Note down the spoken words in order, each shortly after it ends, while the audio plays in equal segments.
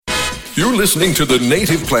You're listening to the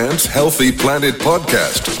Native Plants Healthy Planet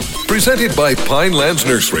podcast, presented by Pinelands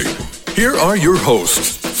Nursery. Here are your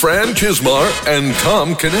hosts, Fran Chismar and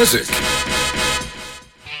Tom Knezik.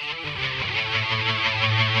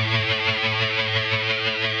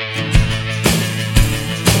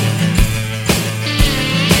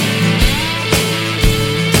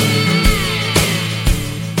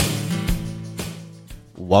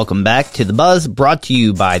 Welcome back to The Buzz, brought to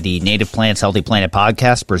you by the Native Plants Healthy Planet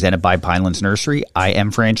podcast, presented by Pinelands Nursery. I am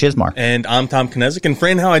Fran Chismar. And I'm Tom Knezik. And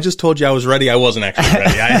Fran, how I just told you I was ready, I wasn't actually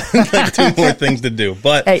ready. I had like two more things to do.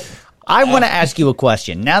 But hey, I want to ask you a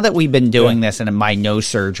question. Now that we've been doing this and my nose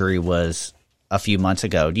surgery was a few months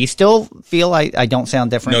ago, do you still feel I don't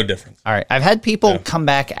sound different? No difference. All right. I've had people come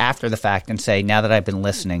back after the fact and say, now that I've been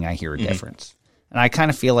listening, I hear a difference. And I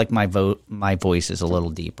kind of feel like my voice is a little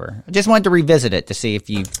deeper. I just wanted to revisit it to see if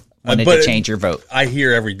you wanted to change your vote. I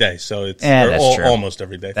hear every day, so it's almost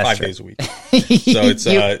every day, that's 5 true. days a week. So it's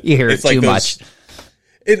you hear it's it like too much.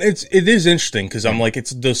 It is interesting because I'm like,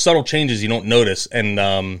 it's those subtle changes you don't notice,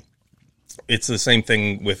 and it's the same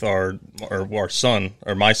thing with our son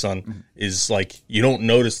or my son is like you don't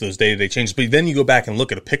notice those day-to-day changes, but then you go back and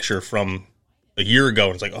look at a picture from a year ago,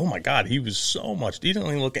 and it's like, oh my God, he was so much. He didn't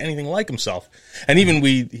even look anything like himself. And even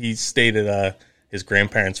he stayed at his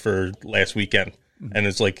grandparents for last weekend, and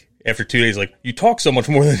it's like after 2 days, like you talk so much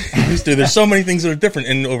more than you used to. There's so many things that are different,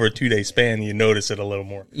 and over a 2-day span, you notice it a little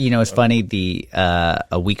more. You know, it's funny.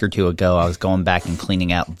 A week or two ago, I was going back and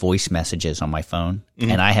cleaning out voice messages on my phone,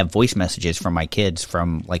 and I have voice messages from my kids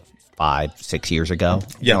from like 5-6 years ago.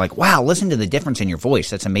 You're like, wow, listen to the difference in your voice.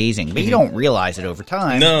 That's amazing. But you don't realize it over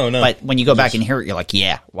time. No. But when you go back and hear it, you're like,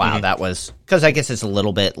 yeah, wow, that was, because I guess it's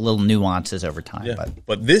little nuances over time. Yeah.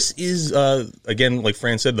 But this is, again, like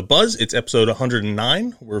Fran said, The Buzz. It's episode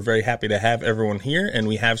 109. We're very happy to have everyone here, and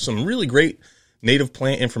we have some really great native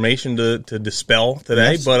plant information to dispel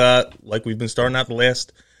today. Yes. But like we've been starting out the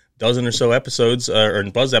last dozen or so episodes, or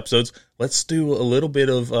Buzz episodes, let's do a little bit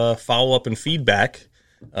of follow-up and feedback.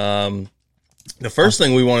 The first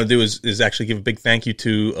thing we want to do is actually give a big thank you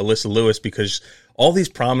to Alyssa Lewis, because all these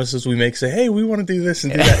promises we make say, hey, we want to do this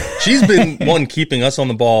and do that. She's been one keeping us on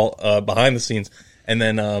the ball behind the scenes, and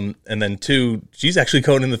then two, she's actually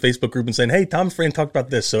going in the Facebook group and saying, hey, Tom and Fran talked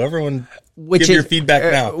about this, so everyone give your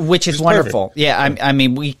feedback now, which is wonderful. Perfect. Yeah, I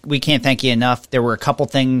mean we can't thank you enough. There were a couple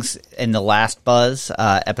things in the last Buzz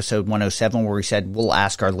episode 107 where we said we'll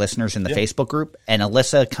ask our listeners in the Facebook group, and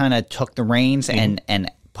Alyssa kind of took the reins and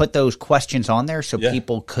put those questions on there so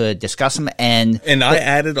people could discuss them. And I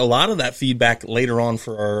added a lot of that feedback later on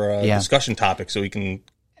for our discussion topic, so we can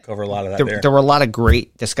cover a lot of that there. There were a lot of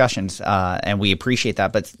great discussions, and we appreciate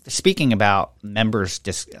that. But speaking about members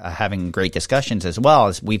having great discussions as well,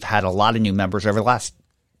 as we've had a lot of new members over the last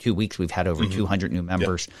 2 weeks. We've had over 200 new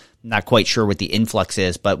members. Not quite sure what the influx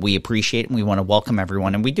is, but we appreciate it, and we want to welcome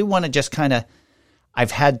everyone. And we do want to just kind of – I've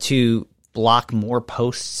had to block more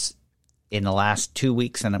posts in the last 2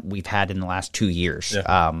 weeks than we've had in the last 2 years.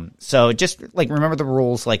 So just like remember the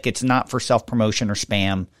rules. Like it's not for self-promotion or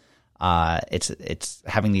spam. It's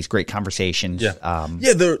having these great conversations.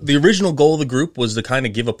 The original goal of the group was to kind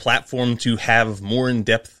of give a platform to have more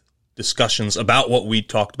in-depth discussions about what we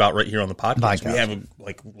talked about right here on the podcast. We have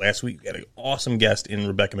last week we had an awesome guest in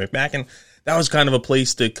Rebecca McMacken. That was kind of a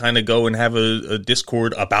place to kind of go and have a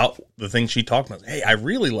Discord about the things she talked about. Hey, I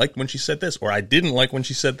really liked when she said this, or I didn't like when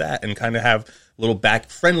she said that, and kind of have a little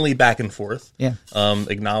friendly back and forth.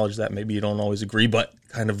 Acknowledge that maybe you don't always agree, but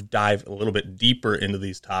kind of dive a little bit deeper into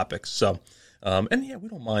these topics. So, we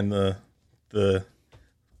don't mind the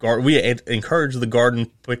garden. We encourage the garden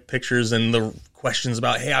pictures and the questions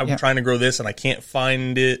about, hey, I'm trying to grow this and I can't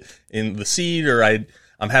find it in the seed, or I'm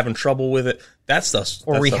having trouble with it. That stuff's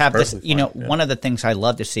or we have this. Fine. One of the things I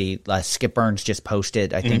love to see. Skip Burns just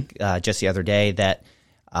posted, I think, just the other day that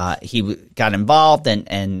he got involved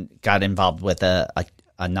and got involved with a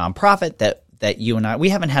nonprofit that you and I we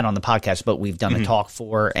haven't had on the podcast, but we've done a talk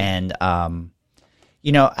for, and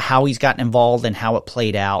how he's gotten involved and how it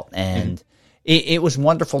played out, and it was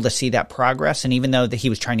wonderful to see that progress. And even though that he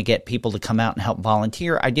was trying to get people to come out and help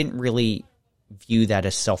volunteer, I didn't really view that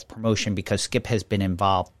as self-promotion because Skip has been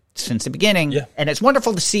involved since the beginning, and it's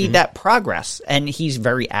wonderful to see that progress. And he's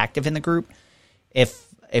very active in the group.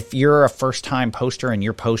 If you're a first-time poster and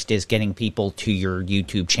your post is getting people to your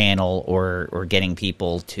YouTube channel or getting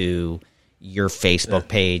people to your Facebook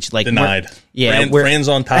page, like denied, Fran's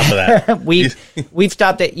on top of that. We've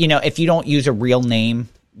stopped it. If you don't use a real name,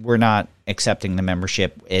 we're not accepting the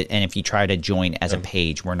membership, and if you try to join as a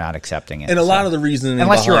page, we're not accepting it. And a lot of the reasoning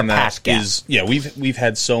unless you're a behind past that guest is, we've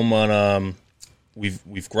had so much.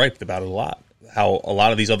 We've griped about it a lot. how a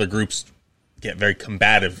lot of these other groups get very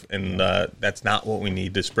combative, and that's not what we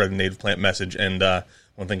need to spread a native plant message. And one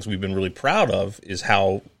of the things we've been really proud of is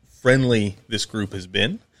how friendly this group has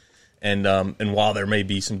been. And while there may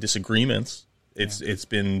be some disagreements, it's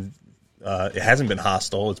been it hasn't been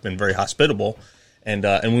hostile. It's been very hospitable, and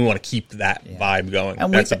we want to keep that vibe going.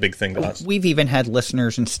 And that's a big thing to us. We've even had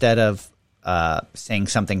listeners, instead of saying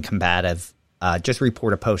something combative, just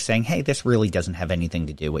report a post saying, "Hey, this really doesn't have anything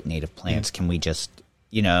to do with native plants. Can we just,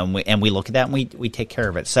 and we look at that and we take care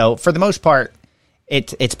of it." So for the most part,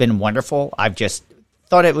 it's been wonderful. I've just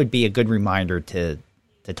thought it would be a good reminder to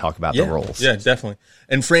talk about the roles. Yeah, definitely.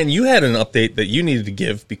 And Fran, you had an update that you needed to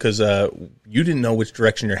give because you didn't know which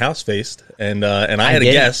direction your house faced, and I had a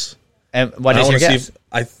guess. And what is your guess?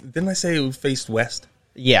 Didn't I say it faced west?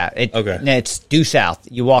 Yeah. It's due south.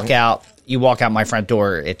 You walk out my front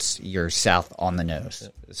door, you're south on the nose. Yeah.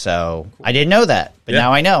 So cool. I didn't know that, but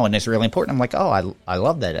now I know, and it's really important. I'm like, I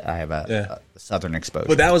love that I have a southern exposure.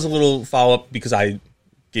 But that was a little follow-up because I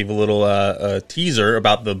gave a little teaser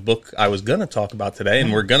about the book I was going to talk about today,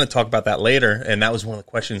 and we're going to talk about that later. And that was one of the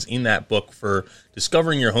questions in that book for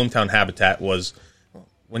discovering your hometown habitat was,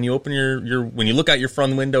 when you open when you look out your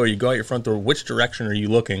front window or you go out your front door, which direction are you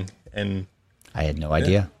looking? And I had no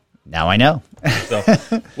idea. Now I know. So,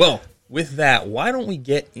 well, with that, why don't we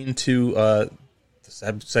get into the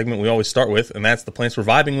segment we always start with, and that's the plants we're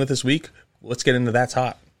vibing with this week. Let's get into That's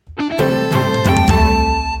Hot. That's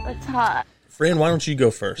hot. Fran, why don't you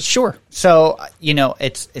go first? Sure. So,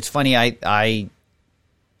 it's funny. I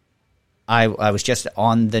was just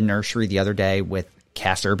on the nursery the other day with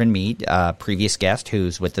Cass Urban Mead, previous guest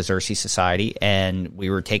who's with the Xerces Society, and we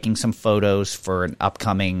were taking some photos for an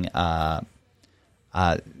upcoming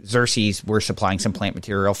Xerces. We're supplying some plant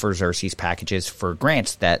material for Xerces packages for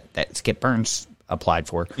grants that Skip Burns applied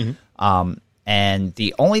for. Mm-hmm. And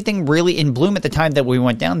the only thing really in bloom at the time that we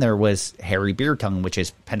went down there was hairy beard tongue, which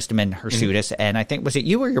is Penstemon hirsutus. Mm-hmm. And I think, was it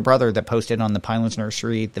you or your brother that posted on the Pinelands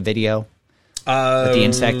Nursery the video with the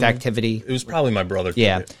insect activity? It was probably my brother.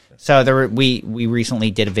 Yeah. So we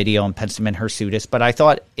recently did a video on Penstemon hirsutus, but I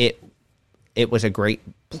thought it was a great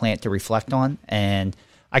plant to reflect on. And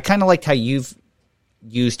I kind of liked how you've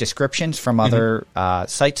used descriptions from other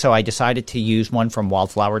sites, so I decided to use one from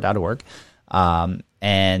wildflower.org.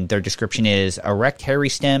 And their description is erect hairy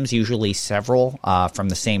stems, usually several, from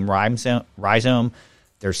the same rhizome.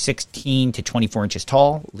 They're 16 to 24 inches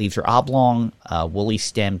tall. Leaves are oblong, woolly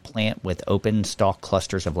stem plant with open stalk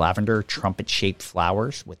clusters of lavender, trumpet-shaped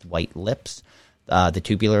flowers with white lips. The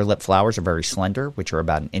tubular lip flowers are very slender, which are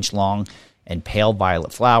about an inch long, and pale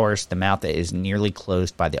violet flowers. The mouth is nearly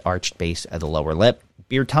closed by the arched base of the lower lip.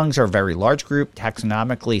 Beard tongues are a very large group,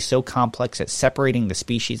 taxonomically so complex that separating the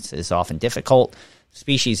species is often difficult.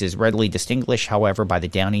 Species is readily distinguished, however, by the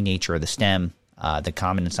downy nature of the stem. The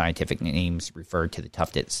common and scientific names refer to the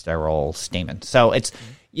tufted sterile stamen. So it's,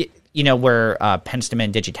 where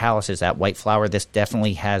Penstemon digitalis is that white flower, this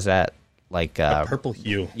definitely has that like a purple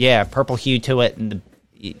hue. Yeah, purple hue to it, and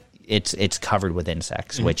it's covered with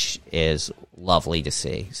insects, which is lovely to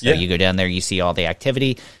see. So you go down there, you see all the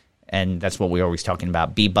activity. And that's what we're always talking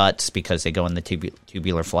about, bee butts, because they go in the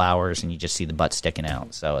tubular flowers, and you just see the butt sticking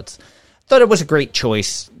out. So thought it was a great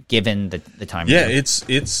choice given the time. Yeah,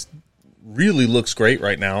 it's really looks great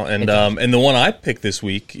right now, and the one I picked this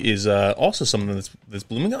week is also something that's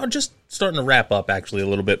blooming. I'm just starting to wrap up actually a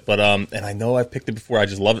little bit, but and I know I've picked it before. I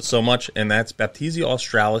just love it so much, and that's Baptisia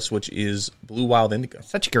australis, which is blue wild indigo.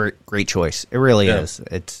 Such a great choice. It really is.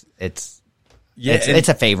 It's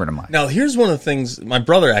a favorite of mine. Now, here's one of the things. My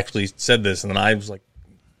brother actually said this, and then I was like,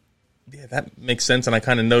 yeah, that makes sense, and I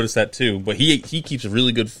kind of noticed that too. But he keeps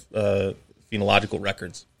really good phenological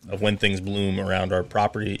records of when things bloom around our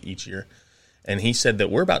property each year. And he said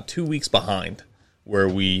that we're about 2 weeks behind where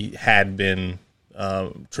we had been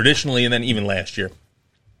traditionally, and then even last year.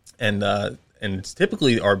 And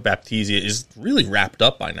typically our Baptisia is really wrapped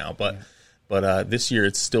up by now, but this year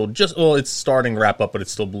it's still it's starting to wrap up, but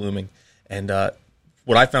it's still blooming. And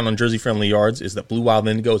what I found on Jersey Friendly Yards is that blue wild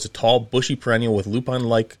indigo is a tall, bushy perennial with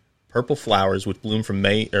lupine-like purple flowers which bloom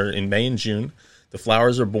in May and June. The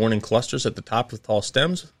flowers are borne in clusters at the top with tall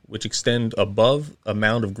stems, which extend above a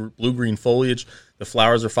mound of blue-green foliage. The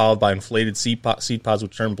flowers are followed by inflated seed pods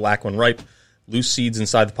which turn black when ripe. Loose seeds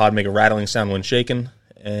inside the pod make a rattling sound when shaken,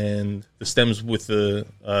 and the stems with the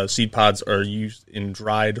seed pods are used in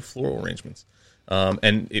dried floral arrangements.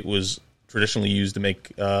 And it was traditionally used to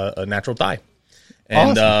make a natural dye.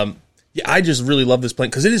 And awesome. I just really love this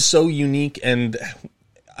plant because it is so unique, and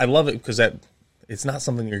I love it because it's not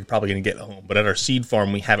something you're probably going to get at home. But at our seed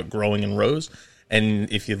farm, we have it growing in rows.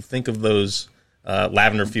 And if you think of those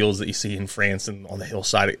lavender fields that you see in France and on the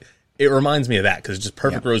hillside. It reminds me of that because it's just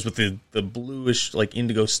perfect rose with the bluish, like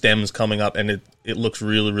indigo stems coming up, and it looks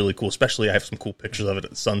really, really cool. Especially, I have some cool pictures of it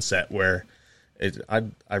at sunset where I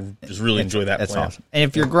just really enjoy that That's plant. awesome. And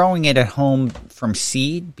if you're growing it at home from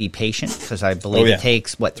seed, be patient because I believe it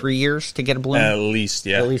takes, 3 years to get a bloom? At least,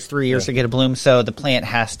 yeah. At least 3 years to get a bloom. So the plant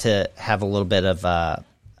has to have a little bit of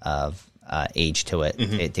age to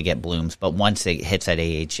it to get blooms. But once it hits that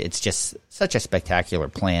age, it's just such a spectacular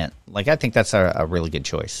plant. Like, I think that's a really good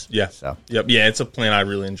choice. Yeah. So. Yep. Yeah, it's a plant I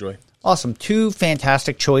really enjoy. Awesome. 2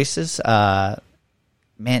 fantastic choices.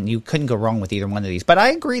 Man, you couldn't go wrong with either one of these. But I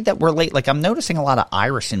agree that we're late. Like, I'm noticing a lot of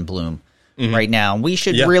iris in bloom right now. We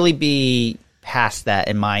should really be past that,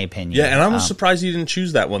 in my opinion. Yeah, and I'm surprised you didn't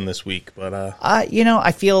choose that one this week. But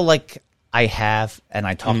I feel like I have, and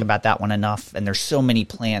I talked about that one enough. And there's so many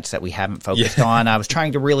plants that we haven't focused on. I was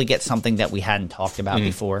trying to really get something that we hadn't talked about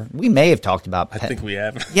before. We may have talked about. I think we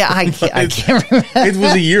have. Yeah, I can't remember. It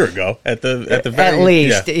was a year ago at the very at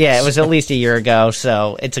least. Yeah, it was at least a year ago.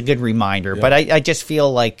 So it's a good reminder. Yeah. But I just feel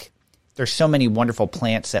like there's so many wonderful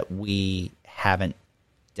plants that we haven't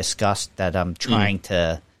discussed that I'm trying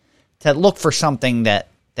to look for something that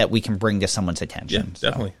we can bring to someone's attention.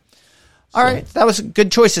 Yeah, definitely. All right, that was good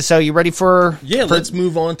choices. So you ready for... Yeah, let's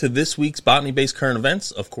move on to this week's botany-based current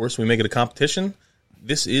events. Of course, we make it a competition.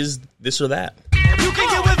 This is this or that. You can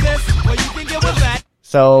get with this, or you can get with that.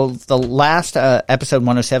 So the last episode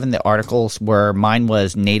 107, the articles were, mine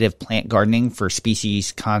was native plant gardening for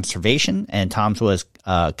species conservation, and Tom's was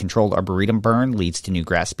controlled arboretum burn leads to new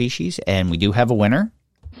grass species, and we do have a winner.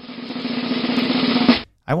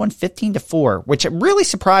 I won 15-4, which really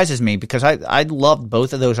surprises me because I loved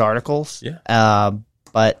both of those articles. Yeah.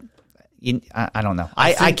 But I don't know.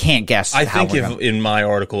 I can't guess. I think if in my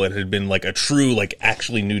article it had been like a true, like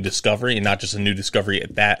actually new discovery and not just a new discovery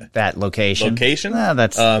at that location.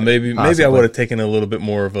 That's maybe I would have taken a little bit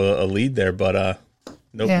more of a lead there, but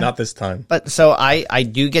nope, not this time. But so I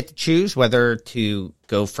do get to choose whether to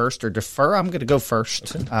go first or defer. I'm going to go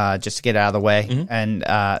first, just to get out of the way. And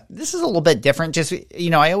this is a little bit different. Just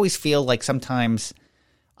I always feel like sometimes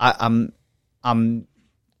I'm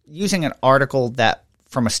using an article that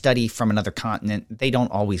from a study from another continent. They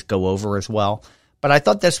don't always go over as well. But I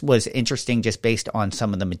thought this was interesting just based on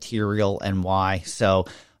some of the material and why. So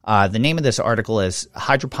the name of this article is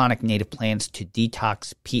Hydroponic Native Plants to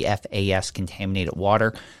Detox PFAS Contaminated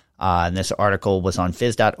Water. And this article was on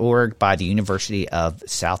phys.org by the University of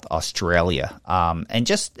South Australia. And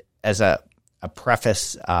just as a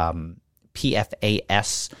preface,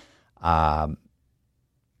 PFAS,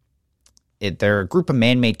 they're a group of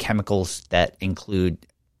man-made chemicals that include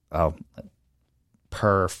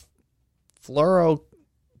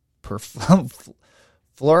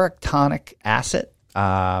perfluoroctonic acid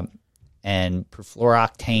and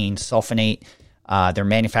perfluorooctane sulfonate. They're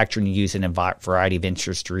manufactured and used in a variety of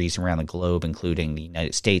industries around the globe, including the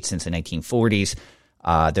United States since the 1940s.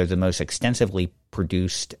 They're the most extensively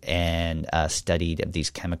produced and studied of these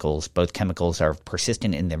chemicals. Both chemicals are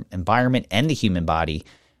persistent in the environment and the human body,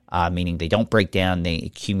 meaning they don't break down, they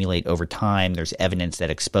accumulate over time. There's evidence that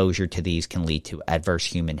exposure to these can lead to adverse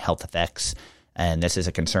human health effects. And this is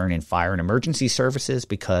a concern in fire and emergency services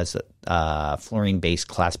because fluorine-based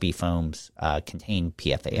Class B foams contain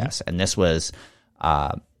PFAS. And this was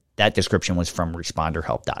that description was from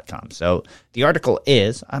ResponderHelp.com. So the article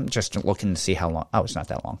is, I'm just looking to see how long. Oh, it's not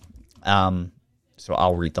that long. So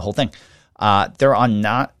I'll read the whole thing.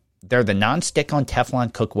 They're the non-stick on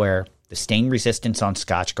Teflon cookware, the stain resistance on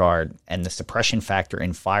Scotchgard, and the suppression factor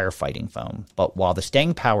in firefighting foam. But while the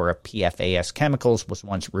staying power of PFAS chemicals was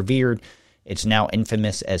once revered, it's now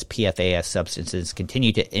infamous as PFAS substances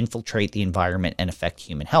continue to infiltrate the environment and affect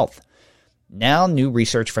human health. Now, new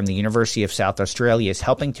research from the University of South Australia is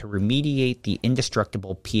helping to remediate the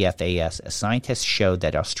indestructible PFAS, as scientists showed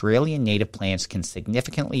that Australian native plants can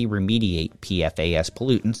significantly remediate PFAS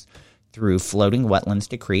pollutants through floating wetlands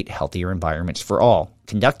to create healthier environments for all.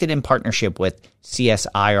 Conducted in partnership with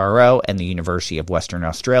CSIRO and the University of Western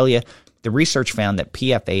Australia, the research found that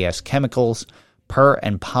PFAS chemicals, per-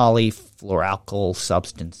 and polyfluoroalkyl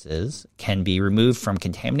substances, can be removed from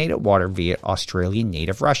contaminated water via Australian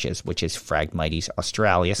native rushes, which is Phragmites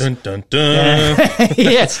australis. Dun, dun, dun.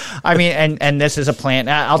 Yes, I mean, and this is a plant.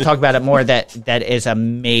 I'll talk about it more. That is a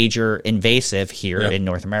major invasive here in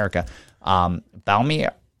North America.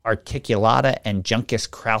 Baumia articulata and Juncus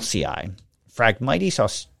kraussii. Phragmites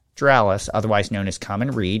australis, otherwise known as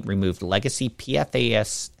common reed, removed legacy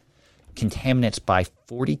PFAS contaminants by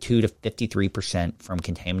 42 to 53% from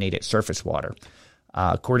contaminated surface water.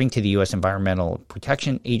 According to the U.S. Environmental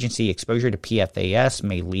Protection Agency, exposure to PFAS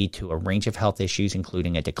may lead to a range of health issues,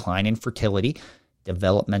 including a decline in fertility,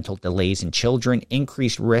 developmental delays in children,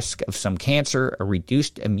 increased risk of some cancer, a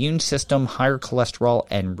reduced immune system, higher cholesterol,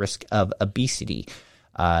 and risk of obesity.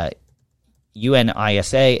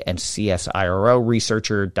 UNISA and CSIRO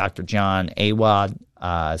researcher Dr. John Awad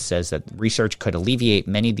says that research could alleviate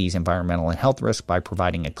many of these environmental and health risks by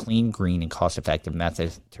providing a clean, green, and cost-effective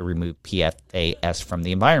method to remove PFAS from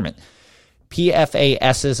the environment.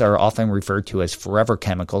 PFASs are often referred to as forever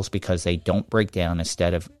chemicals because they don't break down,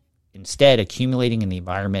 instead accumulating in the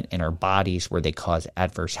environment in our bodies where they cause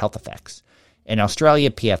adverse health effects. In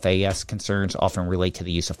Australia, PFAS concerns often relate to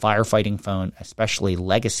the use of firefighting foam, especially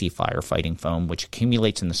legacy firefighting foam, which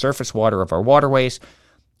accumulates in the surface water of our waterways.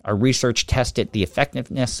 Our research tested the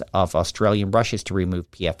effectiveness of Australian brushes to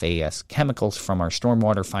remove PFAS chemicals from our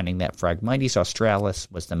stormwater, finding that Phragmites australis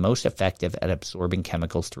was the most effective at absorbing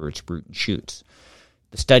chemicals through its root and shoots.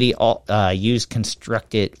 The study used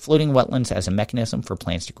constructed floating wetlands as a mechanism for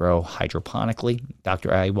plants to grow hydroponically.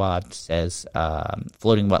 Dr. Awad says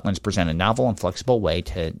floating wetlands present a novel and flexible way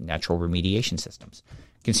to natural remediation systems.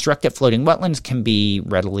 Constructed floating wetlands can be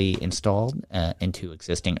readily installed into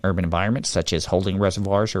existing urban environments, such as holding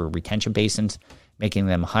reservoirs or retention basins, making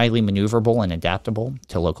them highly maneuverable and adaptable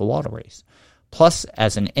to local waterways. Plus,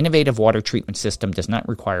 as an innovative water treatment system does not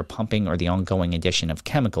require pumping or the ongoing addition of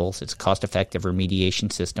chemicals, it's a cost-effective remediation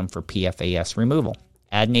system for PFAS removal.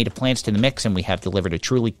 Add native plants to the mix, and we have delivered a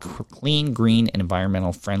truly clean, green, and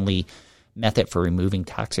environmental-friendly method for removing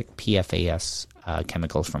toxic PFAS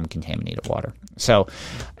chemicals from contaminated water. So,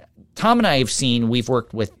 Tom and I have seen, we've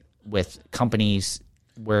worked with companies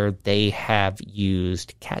where they have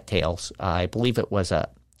used cattails. I believe it was a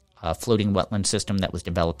floating wetland system that was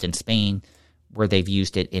developed in Spain, where they've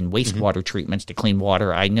used it in wastewater treatments to clean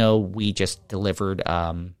water. I know we just delivered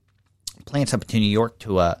plants up to New York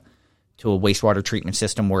to a wastewater treatment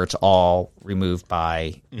system where it's all removed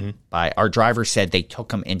by our driver said they took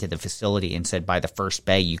them into the facility and said by the first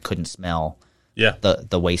bay you couldn't smell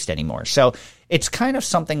the waste anymore. So it's kind of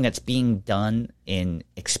something that's being done in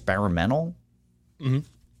experimental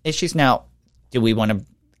issues. Now, do we want to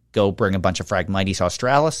go bring a bunch of Phragmites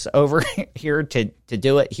australis over here to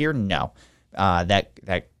do it here? No.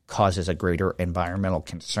 That causes a greater environmental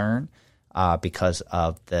concern because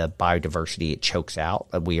of the biodiversity it chokes out.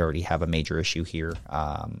 We already have a major issue here,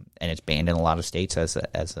 and it's banned in a lot of states as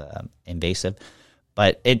a invasive.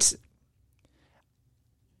 But it's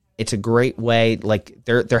a great way. Like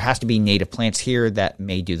there has to be native plants here that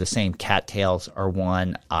may do the same. Cattails are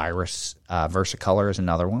one. Iris versicolor is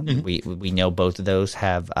another one. We know both of those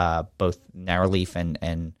have both narrowleaf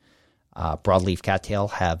and broadleaf cattail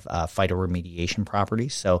have phytoremediation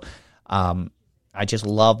properties. So I just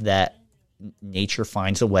love that nature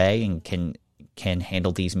finds a way and can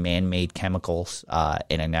handle these man-made chemicals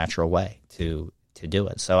in a natural way to do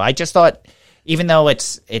it. So I just thought, even though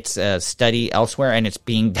it's a study elsewhere and it's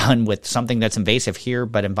being done with something that's invasive here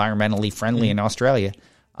but environmentally friendly in Australia,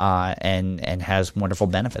 and has wonderful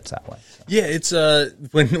benefits that way. So. Yeah, it's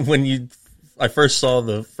when I first saw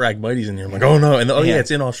the Phragmites in here, I'm like, oh no, and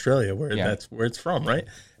it's in Australia that's where it's from, right?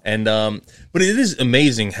 And but it is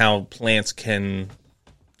amazing how plants can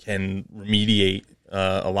remediate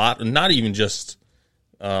a lot, and not even just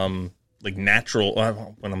like natural.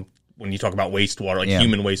 When you talk about wastewater, like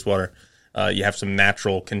human wastewater, you have some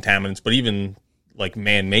natural contaminants, but even like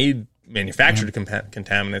man-made, manufactured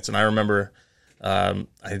contaminants. And I remember I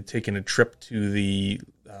had taken a trip to it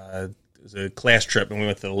was a class trip, and we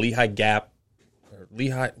went to the Lehigh Gap.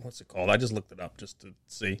 What's it called? I just looked it up just to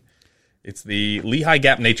see. It's the Lehigh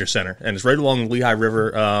Gap Nature Center, and it's right along the Lehigh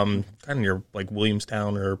River, kind of near like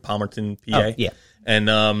Williamstown or Palmerton, PA. Oh, yeah.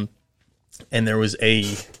 And there was a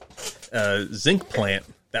zinc plant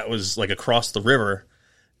that was like across the river,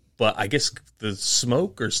 but I guess the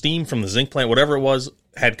smoke or steam from the zinc plant, whatever it was,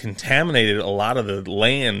 had contaminated a lot of the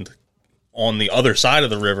land on the other side of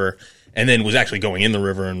the river, and then was actually going in the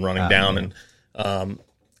river and running down. And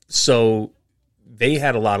so they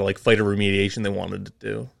had a lot of like phytoremediation they wanted to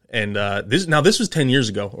do. And this was 10 years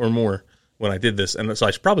ago or more when I did this, and so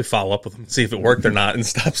I should probably follow up with them and see if it worked or not, and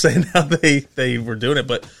stop saying how they were doing it.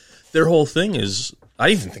 But their whole thing is, I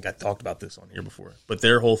even think I talked about this on here before, but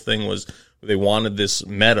their whole thing was they wanted this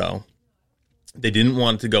meadow. They didn't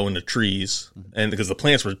want it to go into trees, and because the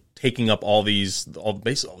plants were taking up basically all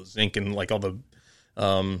the zinc and like all the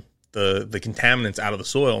contaminants out of the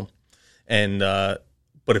soil, and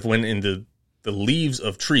but if it went into the leaves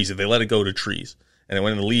of trees, if they let it go to trees, and it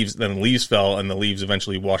went in the leaves, then the leaves fell, and the leaves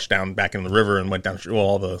eventually washed down back in the river and went down.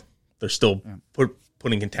 Well, they're still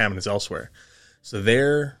putting contaminants elsewhere. So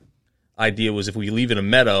their idea was if we leave it a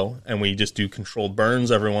meadow and we just do controlled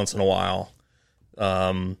burns every once in a while,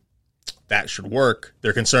 that should work.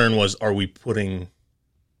 Their concern was, are we putting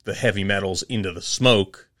the heavy metals into the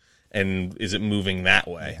smoke, and is it moving that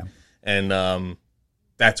way? Yeah. And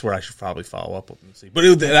that's where I should probably follow up with them and see.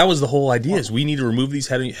 But that was the whole idea: is we need to remove these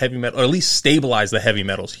heavy metals, or at least stabilize the heavy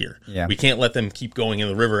metals here. Yeah. We can't let them keep going in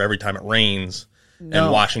the river every time it rains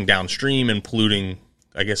and washing downstream and polluting,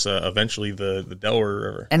 I guess, eventually the Delaware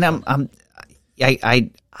River. And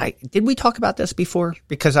I did we talk about this before?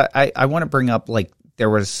 Because I want to bring up, like, there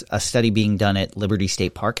was a study being done at Liberty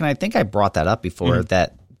State Park, and I think I brought that up before,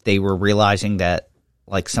 that they were realizing that,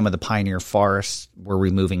 like, some of the pioneer forests were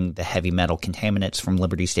removing the heavy metal contaminants from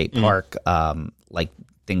Liberty State Park, like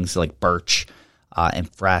things like birch and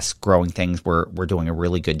fast growing things were doing a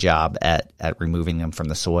really good job at removing them from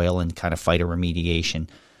the soil and kind of phytoremediation.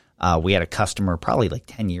 We had a customer probably like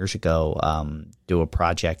 10 years ago do a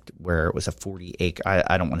project where it was a 40-acre –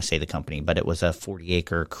 I don't want to say the company, but it was a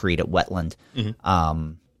 40-acre created wetland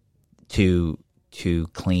to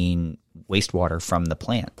clean wastewater from the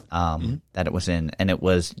plant that it was in, and it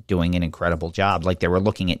was doing an incredible job. Like, they were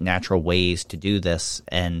looking at natural ways to do this,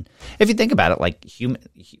 and if you think about it,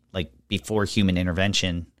 like before human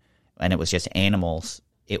intervention, and it was just animals,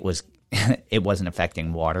 it wasn't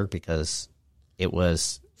affecting water because it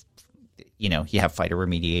was, you have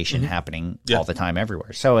phytoremediation happening all the time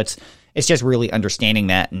everywhere. So it's just really understanding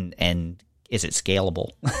that, and is it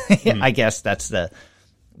scalable? I guess that's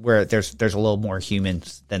where there's a little more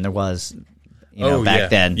humans than there was, back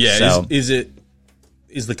then. Yeah. So,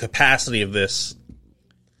 is the capacity of this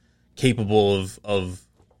capable of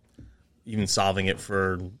even solving it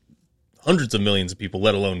for hundreds of millions of people,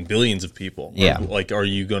 let alone billions of people? Yeah. Are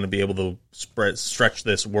you going to be able to stretch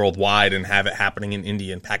this worldwide and have it happening in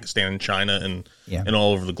India and Pakistan and China and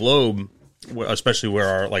all over the globe, especially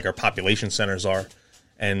where our population centers are?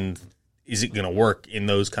 And is it going to work in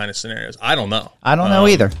those kind of scenarios? I don't know. I don't know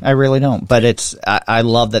either. I really don't. But I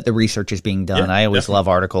love that the research is being done. Yeah, I always love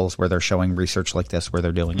articles where they're showing research like this, where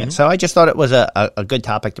they're doing it. So I just thought it was a good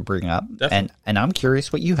topic to bring up. Definitely. And I'm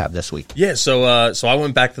curious what you have this week. Yeah, so I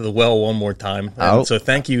went back to the well one more time. So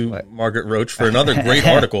thank you, Margaret Roach, for another great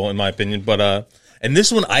article, in my opinion. But and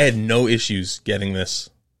this one, I had no issues getting this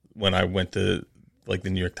when I went to, like,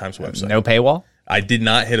 the New York Times website. No paywall? I did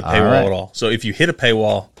not hit a paywall at all. So if you hit a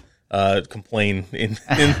paywall, complain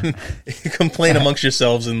complain amongst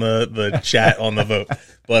yourselves in the chat on the vote.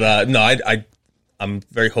 But no, I'm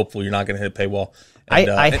very hopeful you're not going to hit a paywall. And,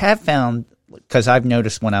 I have found, because I've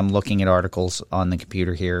noticed when I'm looking at articles on the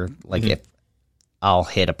computer here, like if I'll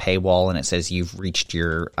hit a paywall and it says you've reached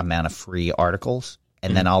your amount of free articles,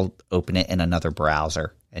 and then I'll open it in another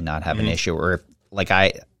browser and not have an issue. Or if, like,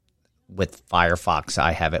 with Firefox,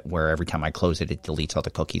 I have it where every time I close it, it deletes all the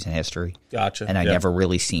cookies and history. Gotcha. And I never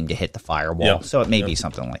really seem to hit the firewall. Yep. So it may be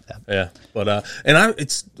something like that. Yeah. But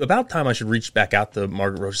it's about time I should reach back out to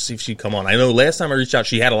Margaret Roach to see if she'd come on. I know last time I reached out,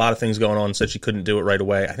 she had a lot of things going on and said she couldn't do it right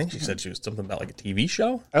away. I think she said she was something about, like, a TV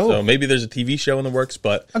show. Oh. So maybe there's a TV show in the works,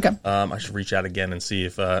 but I should reach out again and see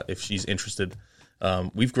if she's interested.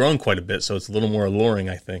 We've grown quite a bit, so it's a little more alluring,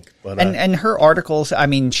 I think. But and her articles, I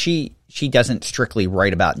mean, she doesn't strictly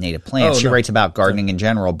write about native plants. She writes about gardening in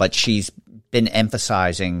general, but she's been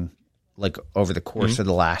emphasizing, like, over the course of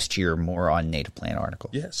the last year, more on native plant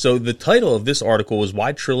articles. Yeah. So the title of this article was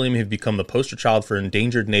 "Why Trillium Have Become the Poster Child for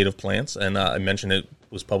Endangered Native Plants," and I mentioned it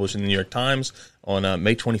was published in the New York Times on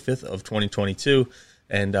May 25th of 2022.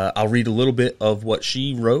 And I'll read a little bit of what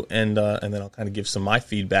she wrote, and then I'll kind of give some of my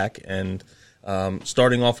feedback. And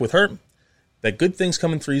starting off with her, that good things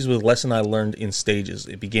come in threes was a lesson I learned in stages.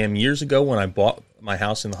 It began years ago when I bought my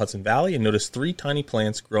house in the Hudson Valley and noticed 3 tiny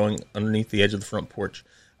plants growing underneath the edge of the front porch.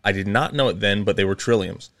 I did not know it then, but they were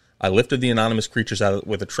trilliums. I lifted the anonymous creatures out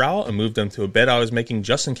with a trowel and moved them to a bed I was making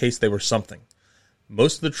just in case they were something.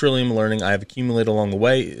 Most of the trillium learning I have accumulated along the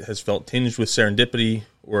way has felt tinged with serendipity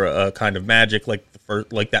or a kind of magic like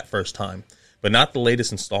that first time, but not the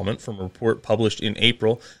latest installment from a report published in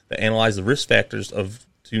April that analyzed the risk factors of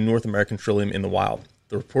 2 North American trillium in the wild.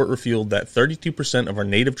 The report revealed that 32% of our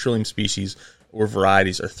native trillium species or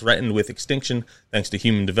varieties are threatened with extinction thanks to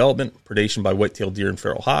human development, predation by white-tailed deer and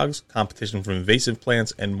feral hogs, competition from invasive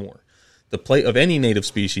plants, and more. The plight of any native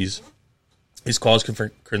species is cause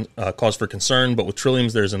for concern, but with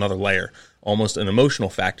trilliums there's another layer, almost an emotional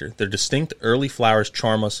factor. Their distinct early flowers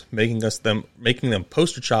charm us, making them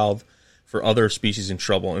poster child for other species in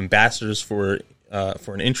trouble, ambassadors for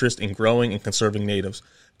an interest in growing and conserving natives.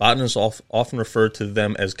 Botanists often refer to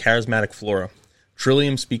them as charismatic flora.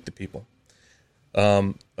 Trilliums speak to people.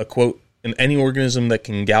 A quote in any organism that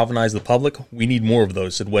can galvanize the public, we need more of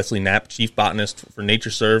those, said Wesley Knapp, chief botanist for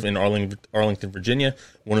NatureServe in Arlington, Virginia,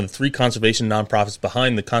 one of the 3 conservation nonprofits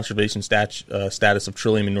behind the conservation status of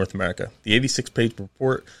Trillium in North America. The 86-page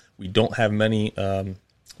report, we don't have many,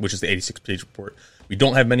 which is the 86-page report, we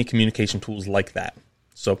don't have many communication tools like that.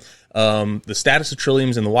 So the status of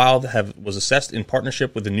trilliums in the wild was assessed in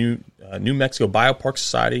partnership with the New Mexico Biopark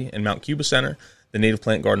Society and Mount Cuba Center, the Native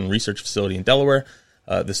Plant Garden Research Facility in Delaware.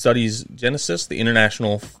 The study's genesis, the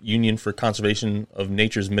International Union for Conservation of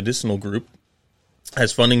Nature's Medicinal Group,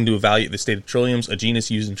 has funding to evaluate the state of trilliums, a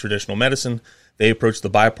genus used in traditional medicine. They approached the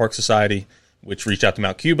Biopark Society, which reached out to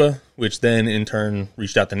Mount Cuba, which then in turn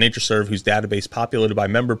reached out to NatureServe, whose database, populated by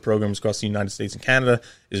member programs across the United States and Canada,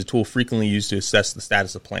 is a tool frequently used to assess the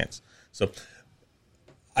status of plants. So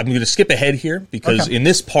I'm going to skip ahead here because in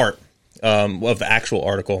this part of the actual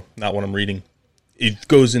article, not what I'm reading, it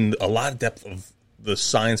goes in a lot of depth of the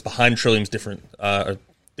science behind trilliums,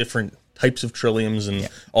 different types of trilliums and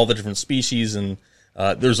all the different species, and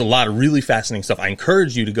there's a lot of really fascinating stuff. I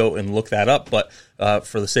encourage you to go and look that up, but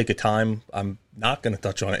for the sake of time, I'm not going to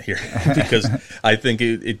touch on it here because I think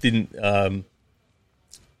it didn't.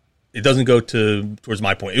 It doesn't go towards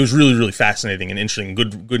my point. It was really, really fascinating and interesting,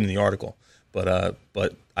 and good in the article, but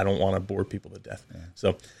I don't want to bore people to death. Yeah.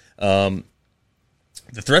 So.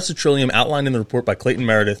 The threats of trillium outlined in the report by Clayton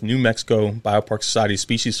Meredith, New Mexico Biopark Society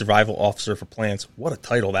Species Survival Officer for Plants. What a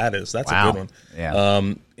title that is. That's a good one. Yeah.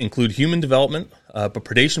 Include human development, but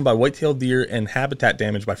predation by white-tailed deer and habitat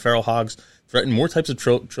damage by feral hogs threaten more types of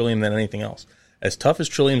trillium than anything else. As tough as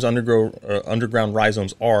trillium's underground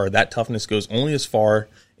rhizomes are, that toughness goes only as far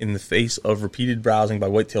in the face of repeated browsing by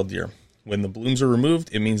white-tailed deer. When the blooms are removed,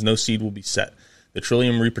 it means no seed will be set. The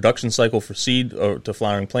trillium reproduction cycle for seed to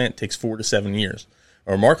flowering plant takes 4 to 7 years.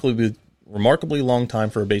 A remarkably long time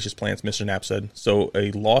for herbaceous plants, Mr. Knapp said, so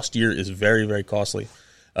a lost year is very, very costly.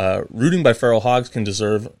 Rooting by feral hogs can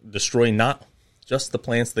destroy not just the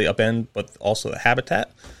plants they upend, but also the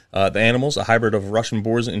habitat. The animals, a hybrid of Russian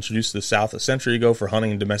boars introduced to the South a century ago for hunting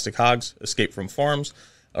and domestic hogs, escaped from farms,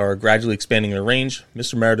 are gradually expanding their range.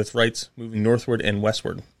 Mr. Meredith writes, moving northward and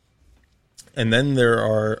westward. And then there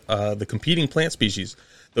are the competing plant species,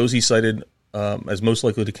 those he cited as most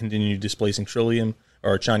likely to continue displacing trillium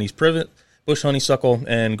are Chinese privet, bush honeysuckle,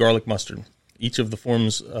 and garlic mustard. Each of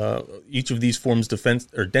these forms defense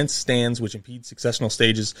or dense stands which impede successional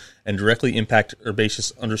stages and directly impact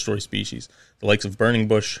herbaceous understory species. The likes of burning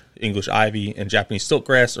bush, English ivy, and Japanese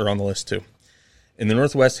stiltgrass are on the list too. In the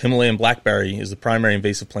northwest, Himalayan blackberry is the primary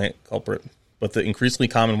invasive plant culprit, but the increasingly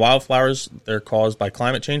common wildflowers that are caused by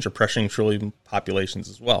climate change are pressuring trillium populations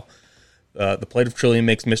as well. The plight of trillium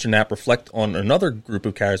makes Mr. Knapp reflect on another group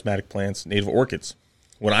of charismatic plants, native orchids.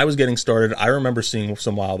 When I was getting started, I remember seeing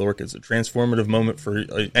some wild orchids, a transformative moment for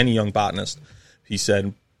any young botanist, he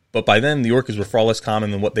said, but by then the orchids were far less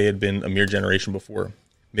common than what they had been a mere generation before.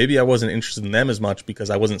 Maybe I wasn't interested in them as much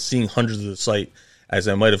because I wasn't seeing hundreds of the site as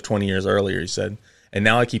I might have 20 years earlier, he said. And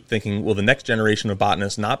now I keep thinking, will the next generation of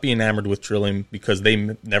botanists not be enamored with trillium because they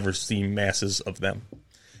never see masses of them?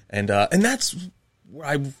 And that's where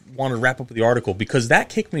I want to wrap up the article, because that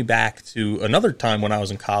kicked me back to another time when I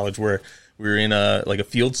was in college where we were in a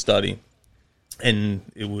field study, and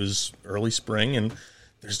it was early spring, and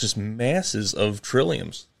there's just masses of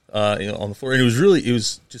trilliums on the floor, and it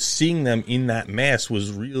was just seeing them in that mass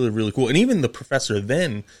was really, really cool. And even the professor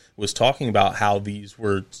then was talking about how these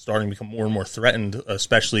were starting to become more and more threatened,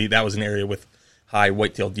 especially that was an area with high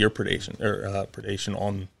white-tailed deer predation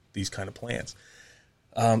on these kind of plants.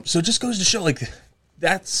 So it just goes to show,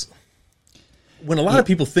 that's when a lot of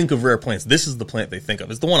people think of rare plants, this is the plant they think of.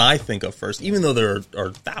 It's the one I think of first, even though there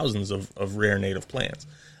are thousands of rare native plants.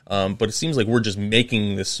 But it seems like we're just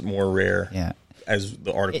making this more rare as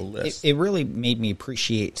the article lists. It really made me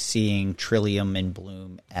appreciate seeing trillium in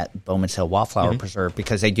bloom at Bowman's Hill Wildflower Preserve,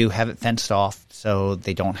 because they do have it fenced off, so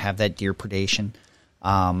they don't have that deer predation.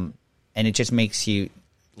 And it just makes you,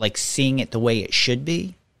 seeing it the way it should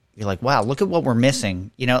be, you're like, wow, look at what we're missing.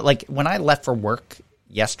 When I left for work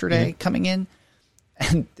yesterday coming in,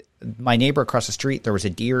 and my neighbor across the street, there was a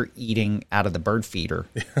deer eating out of the bird feeder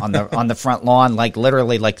on the front lawn,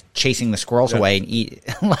 literally chasing the squirrels away and eat.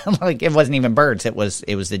 It wasn't even birds; it was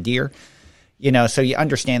the deer. So you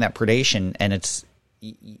understand that predation, and it's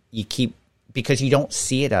you keep, because you don't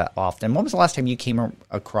see it often. When was the last time you came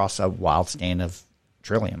across a wild stand of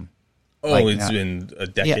trillium? Oh, it's been a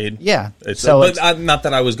decade. Yeah. Not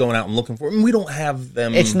that I was going out and looking for them. We don't have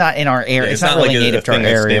them. It's not in our area. It's not really native to our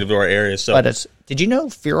area. Native to our area. So. But did you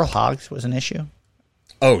know feral hogs was an issue?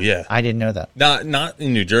 Oh, yeah. I didn't know that. Not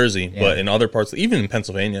in New Jersey, but in other parts, even in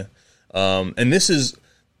Pennsylvania. And this is,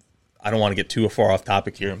 I don't want to get too far off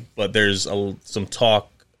topic here, but there's some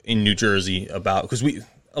talk in New Jersey about, because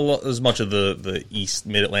as much of the East,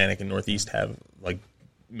 Mid-Atlantic, and Northeast have like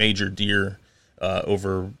major deer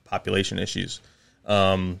overpopulation issues.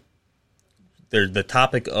 The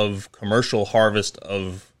topic of commercial harvest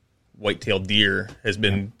of white-tailed deer has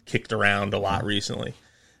been kicked around a lot recently,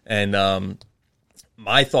 and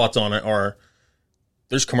my thoughts on it are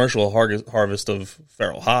there's commercial harvest of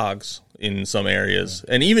feral hogs in some areas,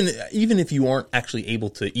 and even if you aren't actually able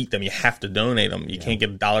to eat them, you have to donate them. You can't get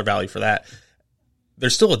a dollar value for that.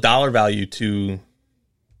 There's still a dollar value to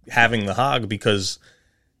having the hog because,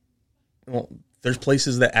 well, there's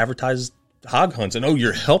places that advertise hog hunts and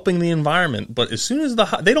you're helping the environment, but as soon as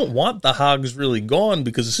they don't want the hogs really gone,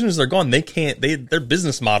 because as soon as they're gone, their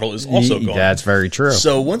business model is also gone. That's very true.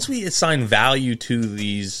 So once we assign value to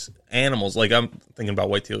these animals, like I'm thinking about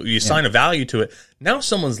whitetail, you assign a value to it, now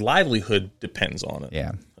someone's livelihood depends on it.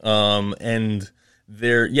 Yeah. And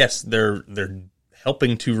they're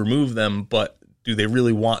helping to remove them, but do they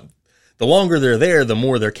really want, the longer they're there, the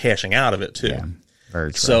more they're cashing out of it too. Yeah.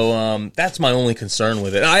 Very true. So that's my only concern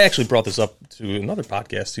with it. I actually brought this up to another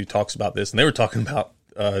podcast who talks about this, and they were talking about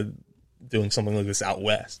doing something like this out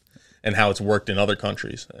west and how it's worked in other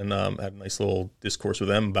countries, and had a nice little discourse with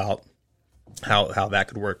them about how that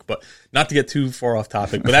could work. But not to get too far off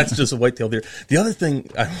topic, but that's just a white-tailed deer. The other thing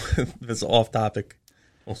that's off topic,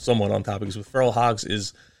 well, somewhat on topic, is with feral hogs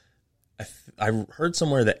is I heard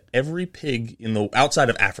somewhere that every pig outside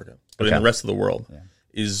of Africa, but in the rest of the world,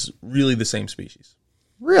 is really the same species.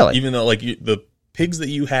 Really? Even though the pigs that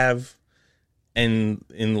you have in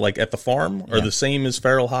like at the farm are the same as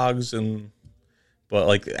feral hogs, but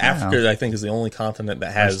like Africa, I think, is the only continent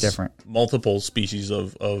that has multiple species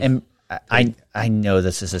of. And I know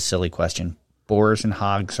this is a silly question. Boars and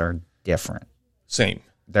hogs are different. Same.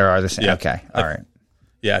 There are the same. Yeah. Okay. All right.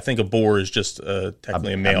 Yeah, I think a boar is just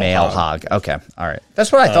technically a male hog. Okay. All right.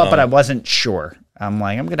 That's what I thought, but I wasn't sure. I'm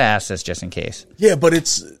like, I'm going to ask this just in case. Yeah,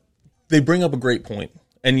 but they bring up a great point.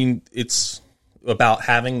 And it's about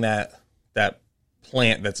having that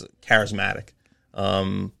plant that's charismatic.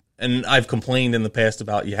 And I've complained in the past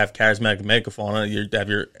about you have charismatic megafauna, you have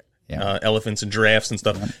your elephants and giraffes and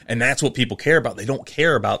stuff, and that's what people care about. They don't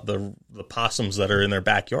care about the possums that are in their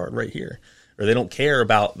backyard right here, or they don't care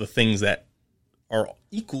about the things that are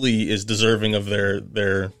equally as deserving of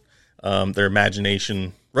their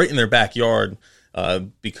imagination right in their backyard,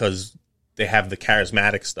 because they have the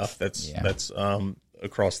charismatic stuff that's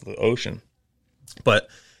across the ocean. But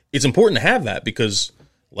it's important to have that because,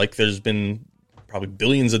 like, there's been probably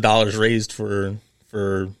billions of dollars raised for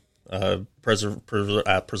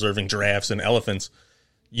preserving giraffes and elephants.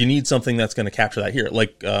 You need something that's going to capture that here,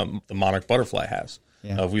 like the monarch butterfly has.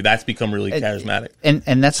 Yeah. That's become really charismatic,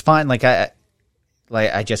 and that's fine. Like I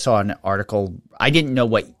just saw an article. I didn't know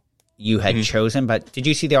what you had chosen, but did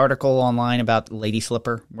you see the article online about Lady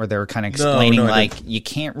Slipper where they were kind of explaining you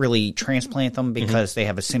can't really transplant them because they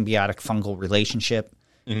have a symbiotic fungal relationship,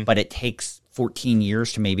 but it takes 14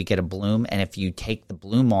 years to maybe get a bloom, and if you take the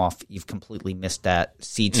bloom off, you've completely missed that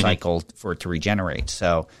seed cycle for it to regenerate.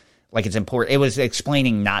 So, like, it's important. It was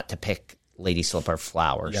explaining not to pick Lady Slipper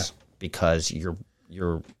flowers because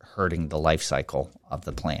you're hurting the life cycle of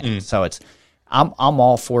the plant. So I'm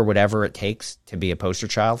all for whatever it takes to be a poster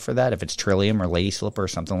child for that. If it's Trillium or Lady Slipper or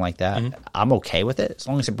something like that, I'm okay with it as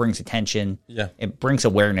long as it brings attention. Yeah, it brings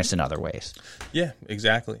awareness in other ways. Yeah,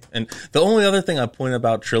 exactly. And the only other thing I pointed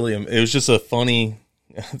about Trillium, it was just a funny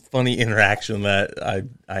interaction that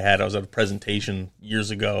I had. I was at a presentation years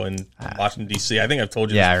ago in Washington, D.C. I think I've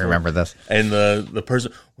told you this before. I remember this. And the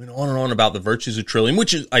person went on and on about the virtues of Trillium,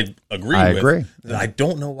 which I agree with. Agree. I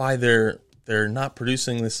don't know why they're not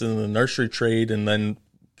producing this in the nursery trade and then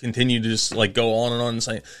continue to just like go on and on and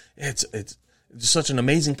say it's such an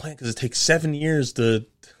amazing plant because it takes 7 years to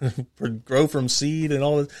grow from seed and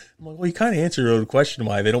all this. I'm like, well, you kind of answered the question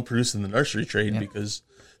why they don't produce in the nursery trade because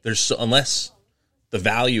unless the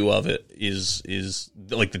value of it is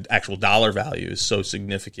like the actual dollar value is so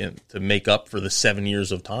significant to make up for the 7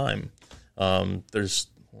 years of time. I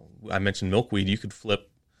mentioned milkweed. You could flip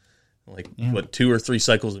 2 or 3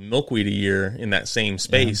 cycles of milkweed a year in that same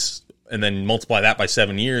space, and then multiply that by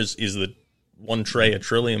 7 years. Is the one tray of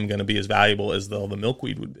Trillium going to be as valuable as the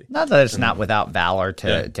milkweed would be? Not that it's not without valor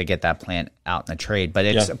to get that plant out in the trade, but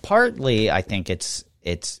it's partly, I think it's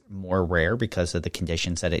more rare because of the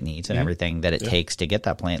conditions that it needs and everything that it takes to get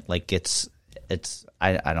that plant. Like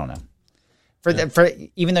I don't know. For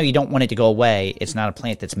even though you don't want it to go away, it's not a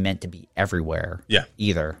plant that's meant to be everywhere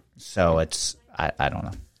either. So it's I don't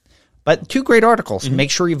know. But 2 great articles. Make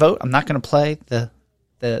sure you vote. I'm not going to play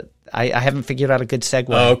I haven't figured out a good segue.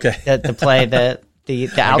 Oh, okay. To play the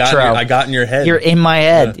outro. I got in your head. You're in my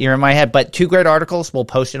head. Yeah. You're in my head. But 2 great articles. We'll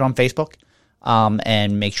post it on Facebook,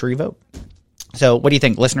 and make sure you vote. So, what do you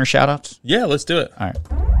think? Listener shout-outs? Yeah, let's do it. All right.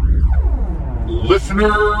 Listener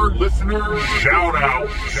shout-out.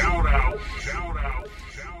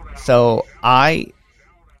 So, I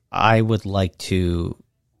would like to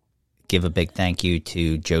give a big thank you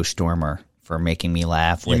to Joe Stormer for making me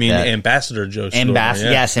laugh. You mean Ambassador Joe Stormer?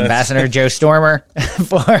 Yes, Ambassador Joe Stormer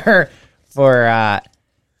for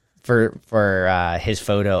his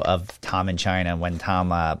photo of Tom in China when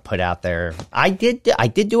Tom put out there. I did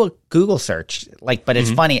do a Google search, but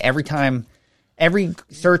it's funny, every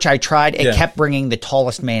search I tried, it kept bringing the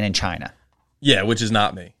tallest man in China. Yeah, which is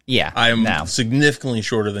not me. Yeah, I am significantly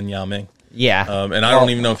shorter than Yao Ming. Yeah. And I don't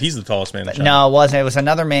even know if he's the tallest man in China. No, it wasn't. It was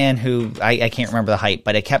another man who, I can't remember the height,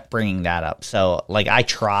 but it kept bringing that up. So, I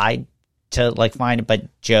tried to, find it,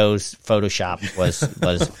 but Joe's Photoshop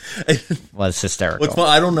was hysterical. Well,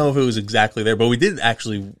 I don't know if it was exactly there, but we did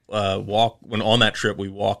actually walk, when on that trip, we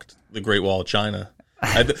walked the Great Wall of China.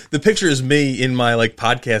 The picture is me in my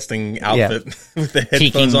podcasting outfit with the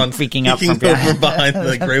headphones on, peeking up from behind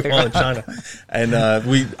the Great Wall of China. And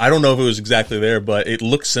I don't know if it was exactly there, but it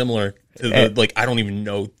looks similar to the I don't even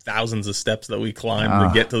know, thousands of steps that we climbed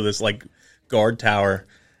to get to this guard tower.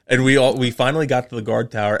 And we finally got to the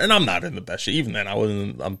guard tower, and I'm not in the best shape. Even then, I was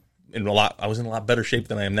in a lot better shape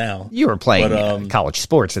than I am now. You were playing college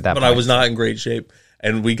sports at that point. But I was not in great shape.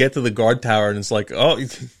 And we get to the guard tower, and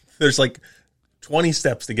it's there's 20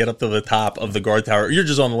 steps to get up to the top of the guard tower. You're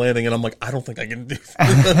just on the landing, and I'm I don't think I can do this.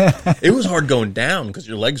 It was hard going down because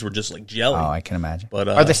your legs were just jelly. Oh, I can imagine. But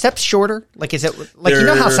are the steps shorter? Is it you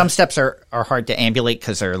know how some steps are hard to ambulate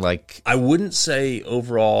because they're I wouldn't say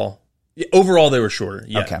overall. Yeah, overall, they were shorter.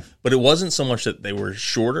 Yeah. Okay. But it wasn't so much that they were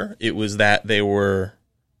shorter. It was that they were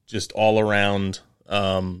just all around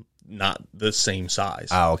not the same size.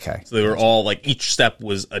 Oh, okay. So they were all each step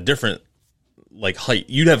was a different height.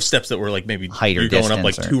 You'd have steps that were maybe height or you're going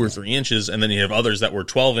up 2 or 3 inches, and then you have others that were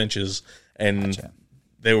 12 inches, and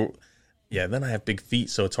they were. Yeah, then I have big feet,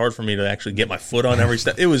 so it's hard for me to actually get my foot on every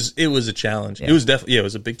step. It was a challenge. Yeah. It was definitely it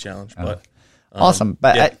was a big challenge, but. Awesome.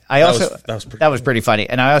 But I also that was pretty funny.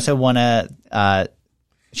 And I also want to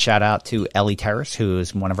shout out to Ellie Terrace, who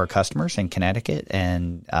is one of our customers in Connecticut.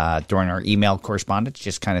 And during our email correspondence,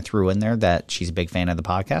 just kind of threw in there that she's a big fan of the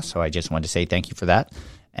podcast. So I just wanted to say thank you for that.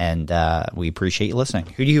 And we appreciate you listening.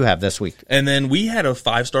 Who do you have this week? And then we had a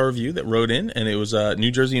 5-star review that wrote in, and it was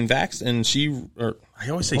New Jersey and Vaxxed. And I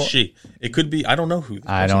always say she. It could be, I don't know who.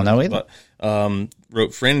 I don't know either. But,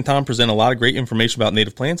 wrote, Fran and Tom present a lot of great information about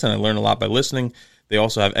native plants, and I learned a lot by listening. They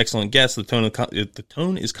also have excellent guests. The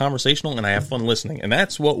tone is conversational, and I have fun listening. And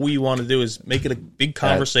that's what we want to do, is make it a big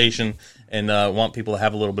conversation, and want people to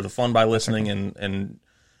have a little bit of fun by listening. And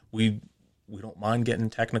we don't mind getting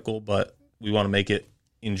technical, but we want to make it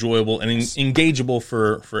enjoyable and engageable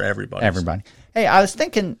for everybody. Everybody. Hey, I was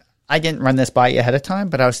thinking, I didn't run this by you ahead of time,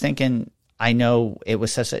 but I was thinking, I know it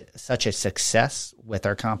was such a success with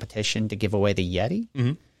our competition to give away the Yeti.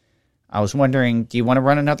 Mm-hmm. I was wondering, do you want to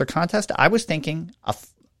run another contest? I was thinking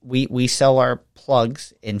we sell our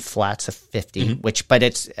plugs in flats of 50, but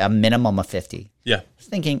it's a minimum of 50. Yeah. I was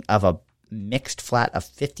thinking of a mixed flat of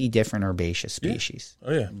 50 different herbaceous species. Yeah.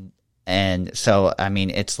 Oh, yeah. And so, I mean,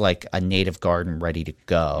 it's like a native garden ready to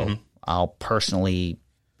go. Mm-hmm. I'll personally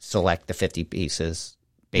select the 50 pieces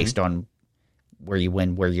based on where you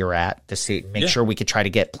win, where you're at, to make sure we could try to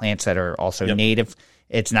get plants that are also native.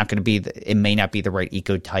 It's not going to be, it may not be the right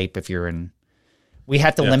ecotype if you're in. We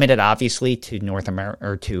have to limit it, obviously, to North America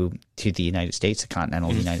or to the United States, the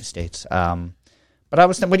continental United States. But I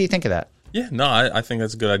was, what do you think of that? Yeah, no, I think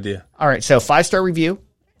that's a good idea. All right, so 5-star review,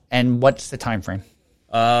 and what's the time frame?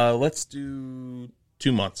 Let's do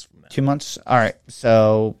 2 months from now. 2 months. All right.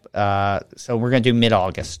 So we're gonna do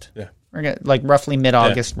mid-August. Yeah. We're gonna roughly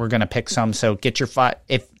mid-August. Yeah. We're gonna pick some. So get your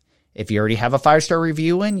if you already have a 5-star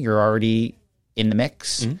review in, you're already in the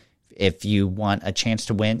mix. Mm-hmm. If you want a chance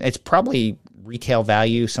to win, it's probably retail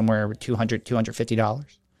value somewhere $250.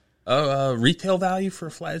 Retail value for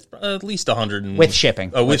a flat is at least $100 with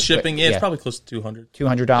shipping. With shipping, it's probably close to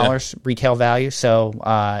 $200 retail value. So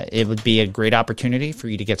it would be a great opportunity for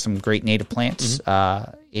you to get some great native plants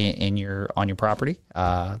on your property.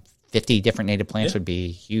 50 different native plants would be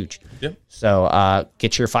huge. Yeah. So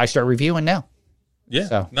get your 5-star review in now. Yeah.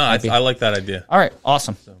 So I like that idea. All right.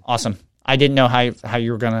 Awesome. Awesome. I didn't know how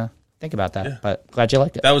you were gonna think about that, but glad you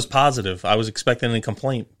liked it. That was positive. I was expecting a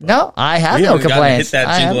complaint. No, I have no complaints. Hit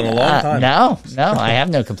that jingle in a long time. No, I have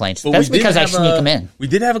no complaints. That's because I sneak them in. We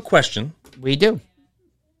did have a question. We do.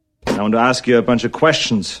 I want to ask you a bunch of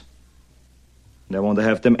questions. and I want to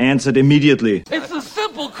have them answered immediately. It's a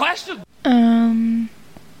simple question. No,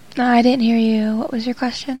 I didn't hear you. What was your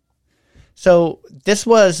question? So this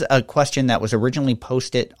was a question that was originally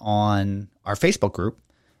posted on our Facebook group,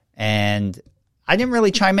 and I didn't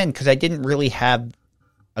really chime in because I didn't really have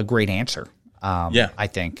a great answer. I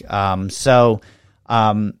think.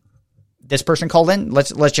 This person called in.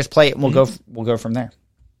 Let's just play it, and we'll go from there.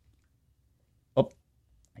 Oh,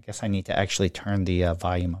 I guess I need to actually turn the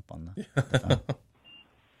volume up on the phone.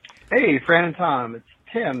 Hey, Fran and Tom, it's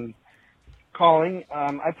Tim calling.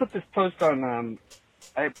 I put this post on.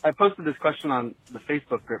 I posted this question on the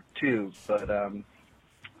Facebook group too, but I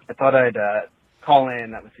thought I'd call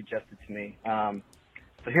in. That was suggested to me.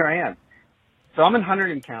 So here I am. So I'm in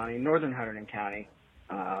Hunterdon County, northern Hunterdon County,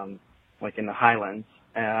 like in the Highlands.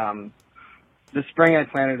 This spring I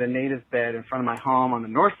planted a native bed in front of my home on the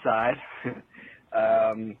north side.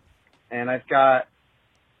 And I've got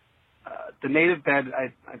the native bed.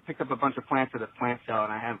 I picked up a bunch of plants at a plant sale,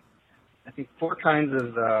 and I have, I think, 4 kinds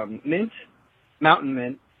of mint, mountain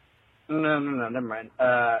mint. No, never mind. So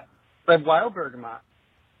I have wild bergamot,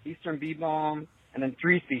 eastern bee balm, and then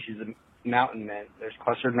 3 species of mountain mint. There's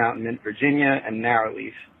clustered mountain mint, Virginia, and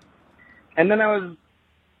narrowleaf. And then I was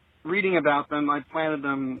reading about them. I planted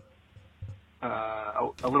them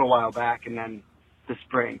a little while back, and then this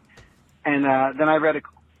spring. And then I read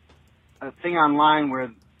a thing online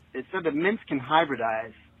where it said that mints can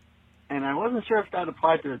hybridize, and I wasn't sure if that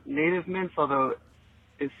applied to native mints, although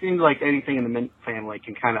it seemed like anything in the mint family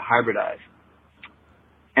can kind of hybridize.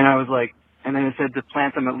 And I was like, and then it said to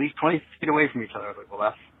plant them at least 20 feet away from each other. I was like,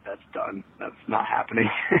 well, that's done. That's not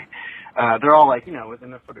happening. They're all like,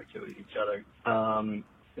 within a foot or two of each other.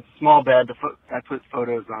 It's a small bed. I put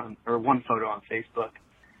photos on, or one photo on Facebook.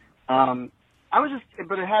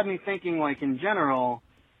 But it had me thinking, like, in general,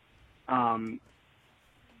 when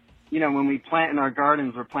we plant in our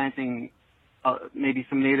gardens, we're planting maybe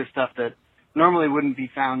some native stuff that normally wouldn't be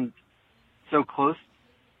found so close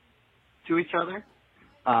to each other.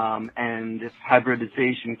 And if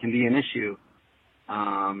hybridization can be an issue,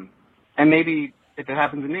 and maybe if it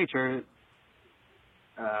happens in nature,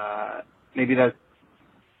 maybe that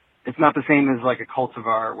it's not the same as like a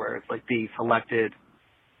cultivar where it's like being selected,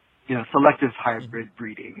 selective hybrid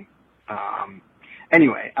breeding.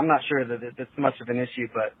 Anyway, I'm not sure that it's much of an issue,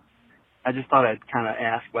 but I just thought I'd kind of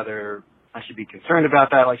ask whether I should be concerned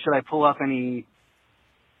about that. Like, should I pull up any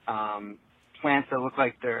plants that look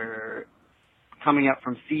like they're coming up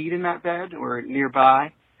from seed in that bed or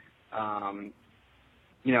nearby?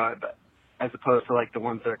 As opposed to like the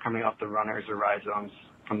ones that are coming off the runners or rhizomes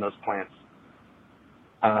from those plants.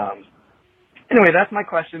 Anyway, that's my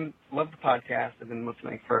question. Love the podcast. I've been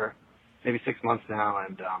listening for maybe 6 months now,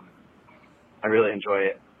 and I really enjoy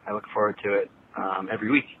it. I look forward to it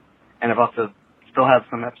every week. And I've also still have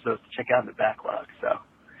some episodes to check out in the backlog. So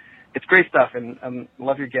it's great stuff, and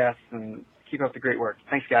love your guests, and keep up the great work.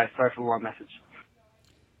 Thanks, guys. Sorry for the long message.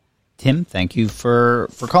 Tim, thank you for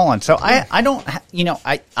calling. So I don't,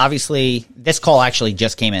 I obviously this call actually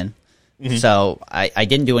just came in, so I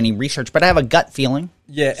didn't do any research, but I have a gut feeling.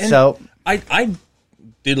 Yeah, and so I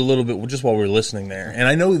did a little bit just while we were listening there, and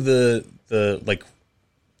I know the like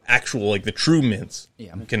actual like the true mints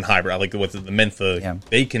can hybridize, like the mentha,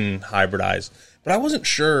 they can hybridize, but I wasn't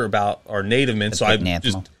sure about our native mints, so I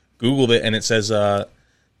just Googled it, and it says that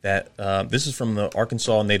this is from the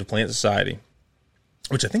Arkansas Native Plant Society,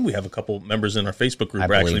 which I think we have a couple members in our Facebook group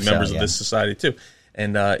who are actually members of this society too.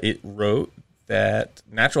 And it wrote that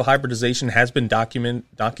natural hybridization has been documented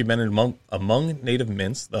among native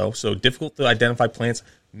mints, though, so difficult to identify plants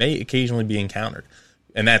may occasionally be encountered.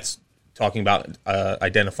 And that's talking about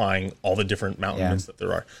identifying all the different mountain mints that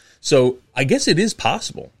there are. So I guess it is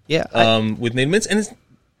possible with native mints, and it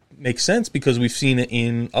makes sense because we've seen it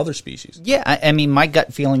in other species. Yeah, I mean, my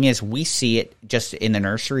gut feeling is we see it just in the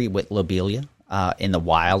nursery with lobelia. In the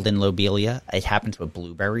wild in lobelia, it happens with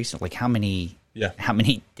blueberries. Like how many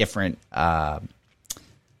different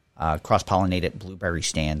cross-pollinated blueberry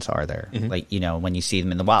stands are there? Like, when you see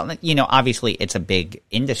them in the wild, obviously it's a big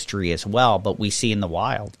industry as well, but we see in the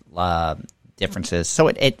wild differences. So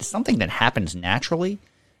it's something that happens naturally,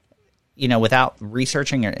 without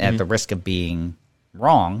researching it at the risk of being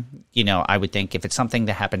wrong. I would think if it's something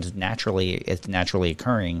that happens naturally, it's naturally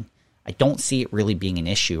occurring, I don't see it really being an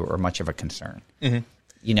issue or much of a concern. If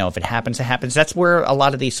it happens, it happens. That's where a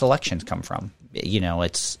lot of these selections come from.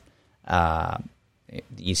 It's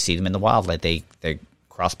you see them in the wild, like they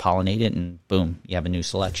cross-pollinate it, and boom, you have a new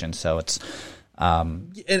selection. So it's I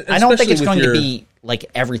don't think it's going to be like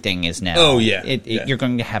everything is now. Oh yeah, you're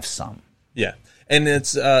going to have some. Yeah, and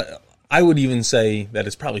it's I would even say that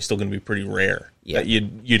it's probably still going to be pretty rare that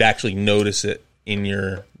you'd actually notice it in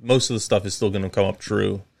your. Most of the stuff is still going to come up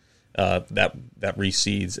true. That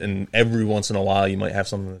reseeds, and every once in a while you might have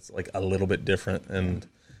something that's like a little bit different, and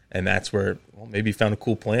that's where maybe you found a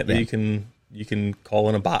cool plant that you can call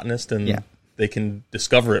in a botanist and they can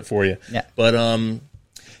discover it for you. Yeah. But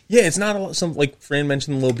it's not some like Fran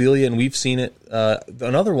mentioned lobelia, and we've seen it.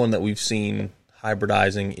 Another one that we've seen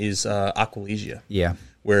hybridizing is Aquilegia. Yeah.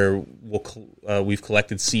 Where we've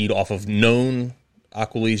collected seed off of known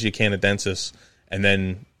Aquilegia canadensis, and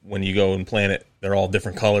then when you go and plant it, they're all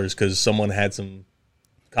different colors because someone had some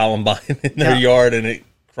columbine in their yard and it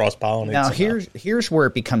cross-pollinates. Now, here's where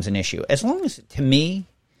it becomes an issue. As long as, to me,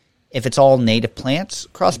 if it's all native plants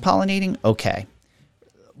cross-pollinating, okay.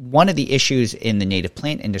 One of the issues in the native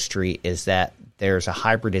plant industry is that there's a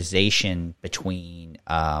hybridization between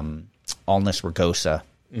Alnus rugosa.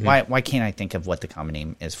 Why can't I think of what the common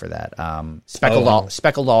name is for that?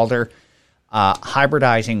 Speckled alder.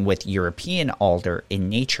 Hybridizing with European alder in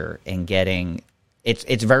nature and getting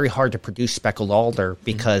it's very hard to produce speckled alder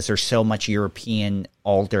because there's so much European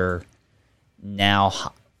alder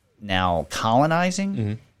now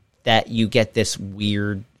colonizing that you get this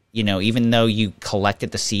weird, even though you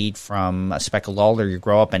collected the seed from a speckled alder, you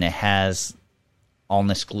grow up and it has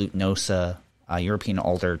Alnus glutinosa, European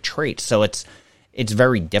alder traits. So it's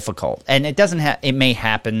very difficult, and it doesn't have. It may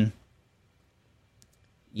happen.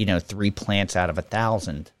 3 plants out of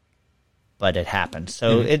 1,000, but it happens.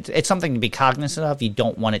 So it's something to be cognizant of. You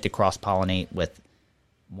don't want it to cross-pollinate with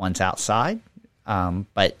ones outside.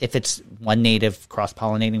 But if it's one native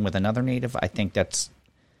cross-pollinating with another native, I think that's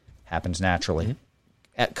happens naturally.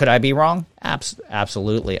 Could I be wrong?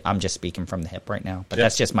 Absolutely. I'm just speaking from the hip right now, but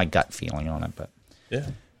that's just my gut feeling on it. But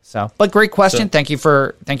but great question. Thank you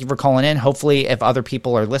for calling in. Hopefully, if other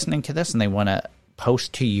people are listening to this and they want to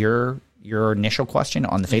post to your initial question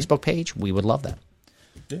on the Facebook page, we would love that.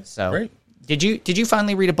 Yeah, so great. Did you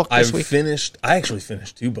finally read a book this week? I actually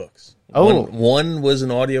finished 2 books. Oh. One was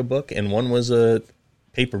an audio book and one was a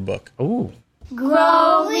paper book. Oh.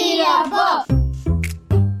 Grow, read a book.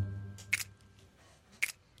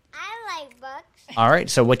 I like books. All right,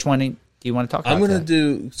 so which one do you want to talk about? I'm going to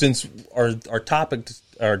do, since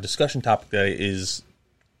our discussion topic today is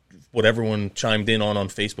what everyone chimed in on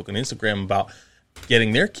Facebook and Instagram about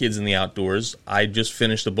getting their kids in the outdoors. I just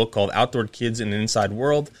finished a book called Outdoor Kids in an Inside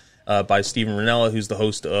World by Steven Rinella, who's the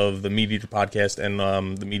host of the Meat Eater podcast and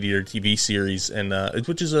the Meat Eater TV series, and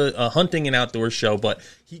which is a hunting and outdoors show, but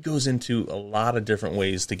he goes into a lot of different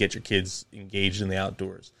ways to get your kids engaged in the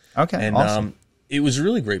outdoors. Okay, and awesome. It was a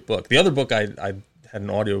really great book. The other book I had an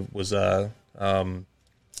audio was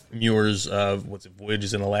Muir's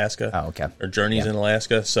Voyages in Alaska. Oh, okay. Or Journeys in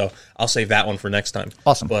Alaska. So I'll save that one for next time.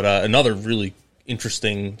 Awesome. But another really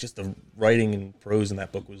interesting, just the writing and prose in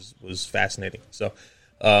that book was fascinating. So,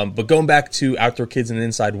 but going back to Outdoor Kids in an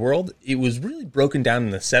Inside World, it was really broken down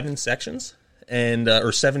into 7 sections and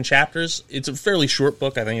or 7 chapters. It's a fairly short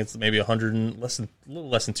book. I think it's maybe a little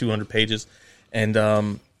less than 200 pages, and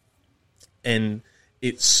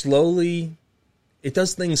it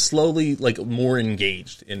does things slowly, like more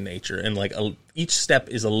engaged in nature, and like each step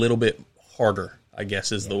is a little bit harder, I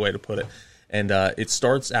guess is the way to put it. And it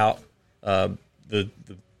starts out. The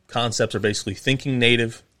concepts are basically thinking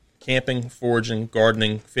native, camping, foraging,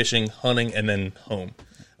 gardening, fishing, hunting, and then home.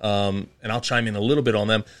 And I'll chime in a little bit on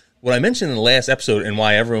them. What I mentioned in the last episode and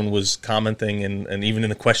why everyone was commenting and even in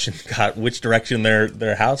the question got which direction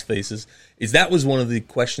their house faces is that was one of the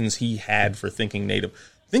questions he had for thinking native.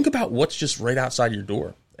 Think about what's just right outside your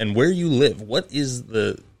door and where you live.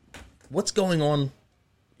 What's going on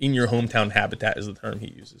in your hometown habitat is the term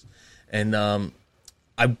he uses. And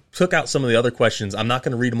I took out some of the other questions. I'm not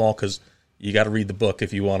going to read them all because you got to read the book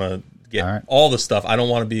if you want to get all the stuff. I don't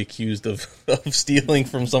want to be accused of stealing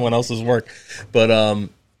from someone else's work.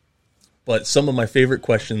 But some of my favorite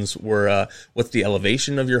questions were, what's the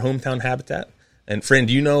elevation of your hometown habitat? And Fran,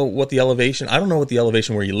 do you know what the elevation? I don't know what the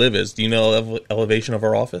elevation where you live is. Do you know elevation of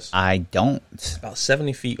our office? I don't. About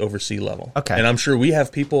 70 feet over sea level. Okay. And I'm sure we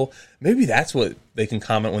have people, maybe that's what they can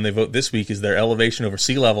comment when they vote this week is their elevation over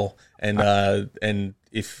sea level. And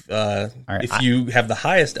if you have the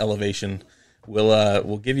highest elevation,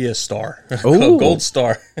 we'll give you a star, a gold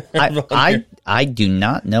star. I do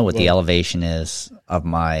not know what the elevation is of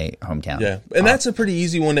my hometown. Yeah, and that's a pretty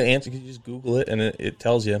easy one to answer. You just Google it and it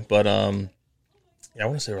tells you. But I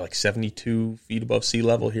want to say we're like 72 feet above sea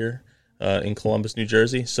level here in Columbus, New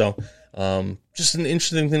Jersey. So just an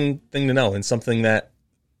interesting thing to know, and something that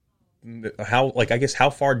how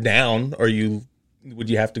far down are you would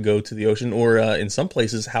you have to go to the ocean? Or in some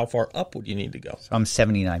places, how far up would you need to go? So I'm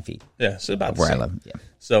 79 feet. Yeah, so about where I live. Yeah.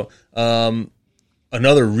 So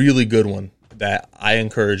another really good one that I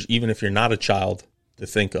encourage, even if you're not a child, to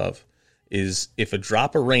think of is if a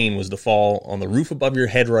drop of rain was to fall on the roof above your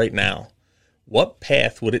head right now, what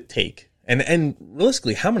path would it take? And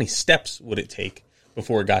realistically, how many steps would it take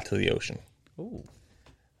before it got to the ocean? Ooh.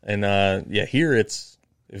 And here if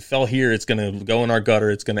it fell here, it's going to go in our gutter.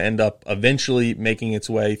 It's going to end up eventually making its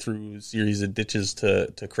way through a series of ditches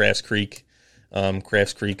to Crafts Creek.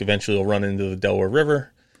 Crafts Creek eventually will run into the Delaware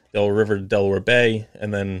River to Delaware Bay,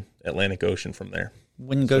 and then Atlantic Ocean from there.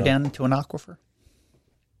 Wouldn't go down to an aquifer?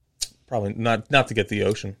 Probably not to get the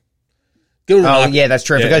ocean. Yeah, that's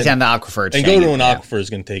true. If it goes down the aquifer, it's go to an aquifer is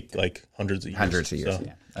going to take like hundreds of years. Hundreds of years, so,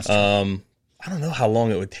 yeah. That's true. I don't know how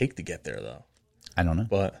long it would take to get there, though. I don't know.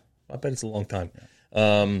 But I bet it's a long time.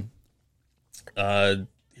 Here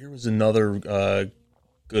was another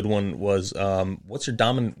good one was, what's your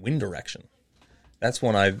dominant wind direction? That's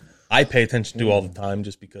one I pay attention to all the time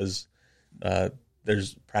just because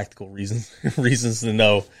there's practical reasons to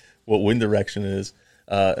know what wind direction is.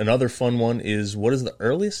 Another fun one is, what is the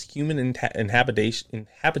earliest human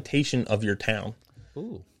inhabitation of your town?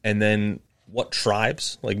 Ooh. And then what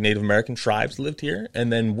tribes, like Native American tribes, lived here?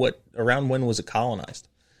 And then around when was it colonized?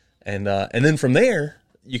 And then from there,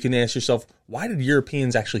 you can ask yourself, why did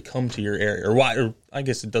Europeans actually come to your area? Or I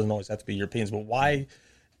guess it doesn't always have to be Europeans, but why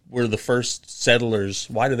were the first settlers,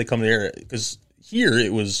 why did they come to the area? Because here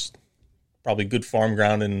it was probably good farm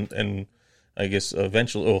ground and I guess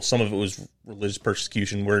eventually, some of it was religious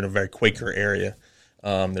persecution. We're in a very Quaker area.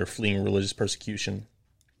 They're fleeing religious persecution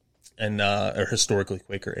and or historically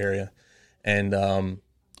Quaker area. And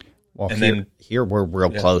here we're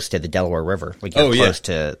real close to the Delaware River. Like you're close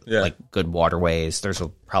to like good waterways. There's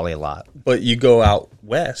probably a lot. But you go out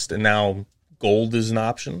west, and now gold is an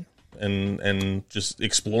option, and just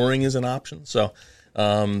exploring is an option. So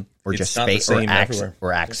or just space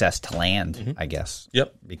or access to land, I guess.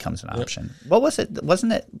 Yep, becomes an option. What was it?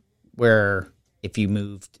 Wasn't it where if you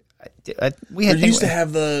moved? We used to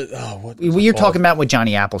have the. You're talking about with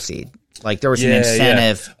Johnny Appleseed. Like there was an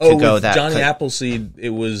incentive to go that Johnny Appleseed.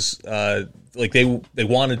 It was like they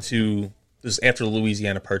wanted to. This is after the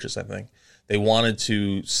Louisiana Purchase, I think. They wanted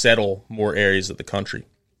to settle more areas of the country.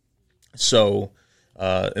 So,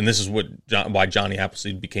 and this is why Johnny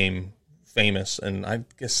Appleseed became famous and I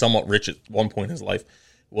guess somewhat rich at one point in his life,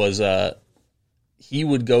 was he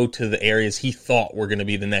would go to the areas he thought were going to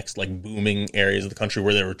be the next like booming areas of the country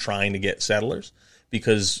where they were trying to get settlers,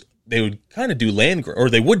 because they would kind of do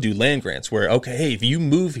they would do land grants where, okay, hey, if you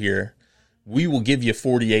move here, we will give you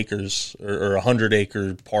 40 acres or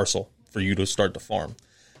 100-acre parcel for you to start to farm.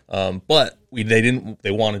 But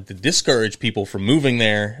they wanted to discourage people from moving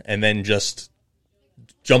there and then just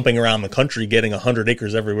jumping around the country, getting 100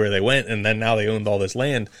 acres everywhere they went, and then now they owned all this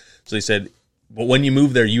land. So they said, but when you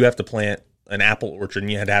move there, you have to plant an apple orchard,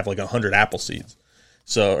 and you had to have like 100 apple seeds,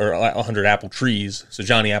 or 100 apple trees. So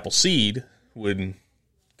Johnny Appleseed would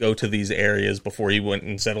go to these areas before he went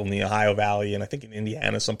and settled in the Ohio Valley, and I think in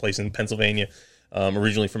Indiana, someplace in Pennsylvania,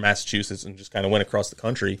 originally from Massachusetts, and just kind of went across the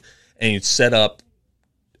country, and he'd set up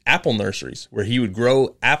apple nurseries where he would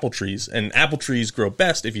grow apple trees, and apple trees grow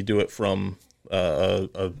best if you do it from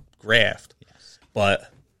a graft,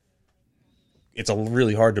 but it's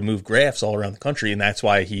really hard to move grafts all around the country, and that's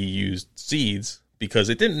why he used seeds, because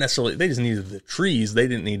they just needed the trees. They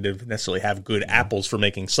didn't need to necessarily have good apples for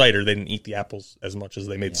making cider. They didn't eat the apples as much as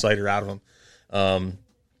they made cider out of them.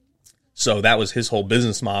 So that was his whole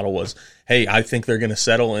business model was, hey, I think they're going to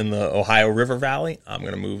settle in the Ohio River Valley. I'm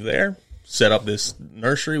going to move there, set up this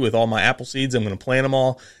nursery with all my apple seeds. I'm going to plant them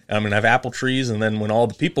all, and I'm going to have apple trees, and then when all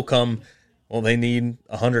the people come, well, they need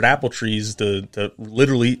 100 apple trees to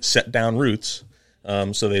literally set down roots,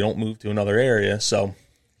 so they don't move to another area. So,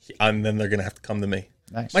 and then they're going to have to come to me.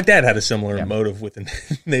 Nice. My dad had a similar motive with the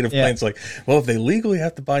native plants. Like, well, if they legally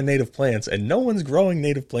have to buy native plants and no one's growing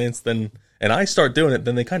native plants, then and I start doing it,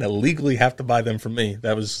 then they kind of legally have to buy them from me.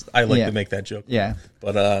 I like to make that joke. Yeah,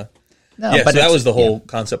 but so that was the whole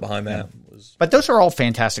concept behind that. But those are all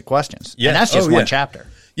fantastic questions. Yeah, and that's just one chapter.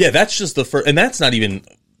 Yeah, that's just the first, and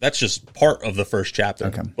that's just part of the first chapter.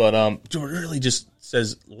 Okay. But it really just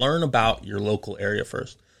says learn about your local area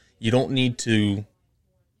first. You don't need to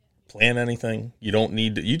plan anything. You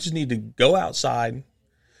just need to go outside.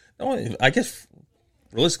 I guess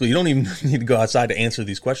realistically, you don't even need to go outside to answer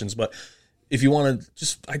these questions. But if you want to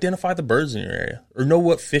just identify the birds in your area, or know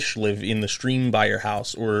what fish live in the stream by your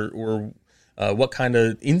house, or what kind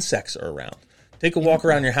of insects are around. Take a walk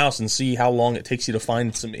around your house and see how long it takes you to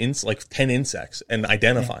find some like 10 insects and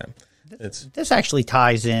identify them. this actually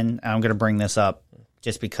ties in. I'm going to bring this up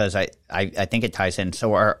just because I think it ties in.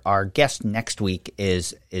 So our guest next week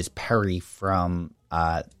is Perry from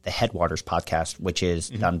the Headwaters podcast, which is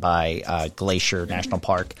done by Glacier National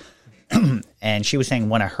Park. And she was saying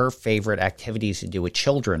one of her favorite activities to do with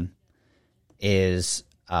children is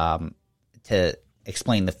to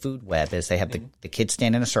explain the food web. Is they have the kids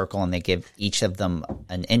stand in a circle and they give each of them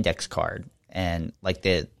an index card, and like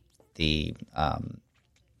the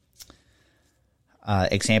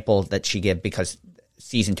example that she gave, because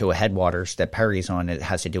season 2 of Headwaters that Perry's on, it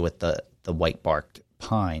has to do with the white barked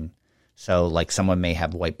pine. So like someone may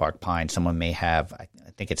have white barked pine, someone may have, I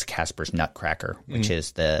think it's Casper's nutcracker, which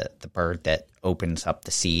is the bird that opens up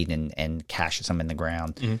the seed and caches them in the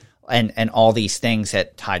ground, and all these things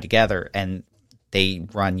that tie together, and they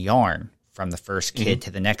run yarn from the first kid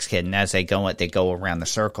to the next kid, and as they go around the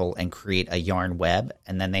circle and create a yarn web,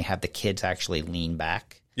 and then they have the kids actually lean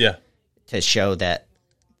back, to show that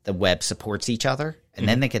the web supports each other, and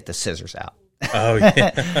then they get the scissors out. Oh,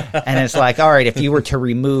 yeah. And it's like, all right, if you were to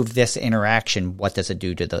remove this interaction, what does it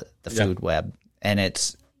do to the food web? And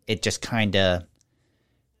it just kind of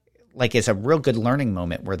like is a real good learning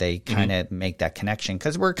moment where they kind of make that connection,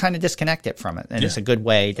 because we're kind of disconnected from it, and it's a good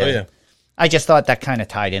way to. I just thought that kind of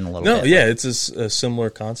tied in a little bit. No, yeah, it's a similar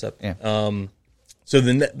concept. Yeah. So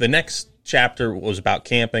the next chapter was about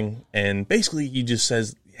camping, and basically he just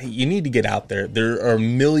says, hey, you need to get out there. There are a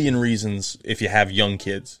million reasons if you have young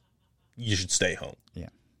kids, you should stay home. Yeah.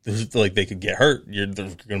 Like they could get hurt. They're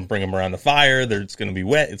going to bring them around the fire. It's going to be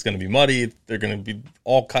wet. It's going to be muddy. They're going to be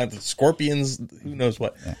all kinds of scorpions. Who knows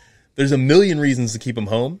what? Yeah. There's a million reasons to keep them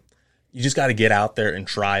home. You just got to get out there and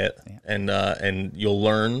try it, and you'll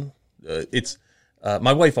learn.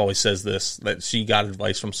 My wife always says this, that she got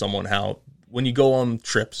advice from someone how when you go on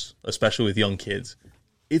trips, especially with young kids,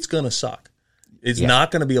 it's going to suck. It's not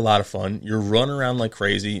going to be a lot of fun. You're running around like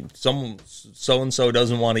crazy. So-and-so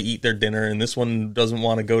doesn't want to eat their dinner, and this one doesn't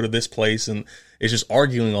want to go to this place, and it's just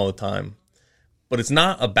arguing all the time. But it's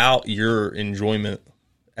not about your enjoyment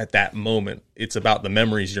at that moment. It's about the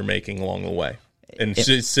memories you're making along the way. And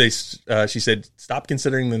she said, stop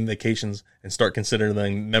considering them vacations and start considering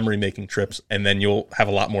them memory-making trips, and then you'll have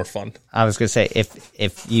a lot more fun. I was going to say,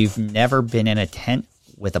 if you've never been in a tent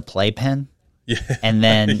with a playpen and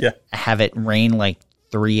then have it rain like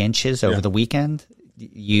 3 inches over the weekend,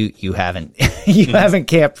 you haven't haven't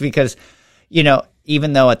camped, because,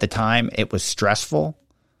 even though at the time it was stressful,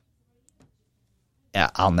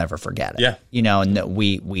 I'll never forget it. Yeah. And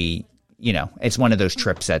we it's one of those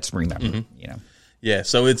trips that's remembered, Yeah,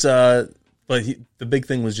 so it's the big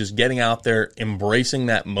thing was just getting out there, embracing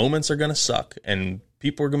that moments are going to suck, and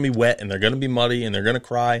people are going to be wet, and they're going to be muddy, and they're going to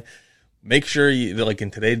cry. Make sure like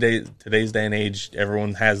in today's day and age,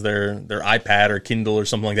 everyone has their iPad or Kindle or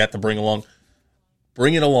something like that to bring along.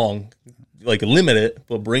 Bring it along, like limit it,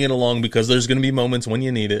 but bring it along, because there's going to be moments when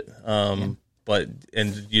you need it. But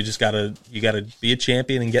you just gotta be a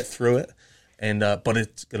champion and get through it, and but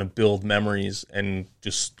it's going to build memories and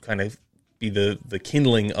just kind of be the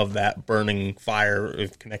kindling of that burning fire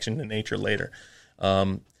of connection to nature later.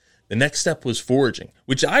 The next step was foraging,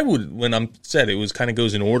 which when I'm said it was kind of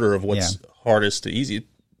goes in order of what's hardest to easy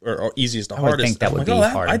or easiest to hardest. I think that would be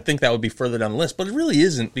harder. I think that would be further down the list, but it really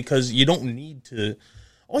isn't, because you don't need to.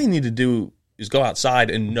 All you need to do is go outside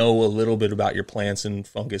and know a little bit about your plants and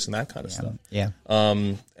fungus and that kind of stuff. Yeah.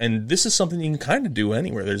 And this is something you can kind of do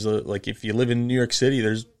anywhere. There's like if you live in New York City,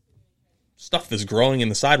 there's stuff that's growing in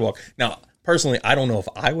the sidewalk. Now, personally, I don't know if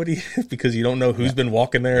I would eat it, because you don't know who's been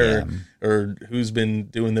walking there or who's been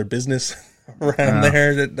doing their business around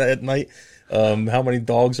there at night, how many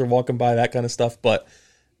dogs are walking by, that kind of stuff. But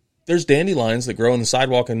there's dandelions that grow in the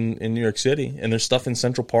sidewalk in New York City, and there's stuff in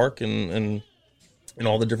Central Park and in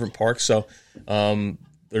all the different parks. So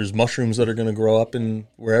there's mushrooms that are going to grow up in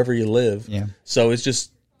wherever you live. Yeah. So it's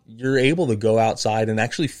just you're able to go outside and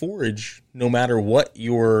actually forage no matter what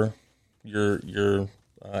your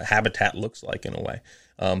habitat looks like in a way.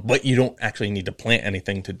 But you don't actually need to plant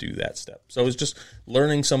anything to do that step. So it's just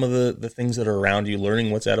learning some of the things that are around you,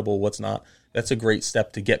 learning what's edible, what's not. That's a great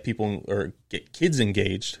step to get people or get kids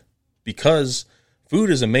engaged, because food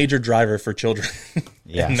is a major driver for children.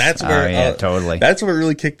 Yes. And that's where totally. That's what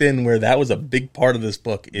really kicked in, where that was a big part of this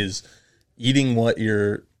book, is eating what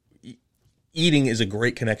you're eating is a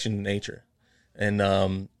great connection to nature.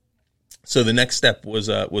 And so the next step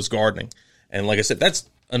was gardening. And like I said, that's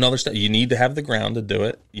another step. You need to have the ground to do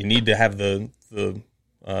it. You need to have the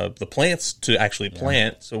plants to actually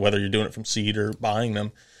plant. So whether you're doing it from seed or buying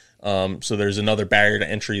them, so there's another barrier to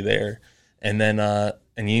entry there. And then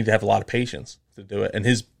and you need to have a lot of patience to do it. And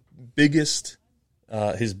his biggest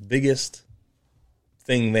his biggest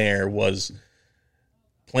thing there was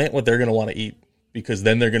plant what they're going to want to eat, because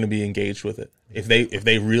then they're going to be engaged with it. If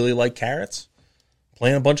they really like carrots,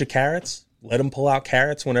 plant a bunch of carrots, let them pull out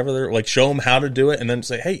carrots whenever they're like, show them how to do it, and then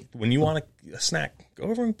say, hey, when you want a snack, go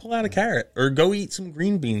over and pull out a carrot, or go eat some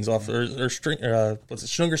green beans off or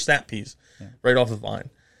sugar snap peas right off the vine,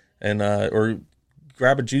 and or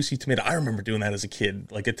grab a juicy tomato. I remember doing that as a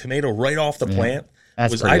kid, like a tomato right off the plant. I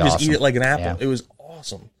just awesome. Eat it like an apple. Yeah. It was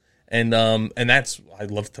awesome. And that's, I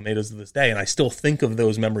love tomatoes to this day, and I still think of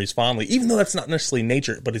those memories fondly, even though that's not necessarily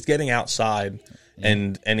nature, but it's getting outside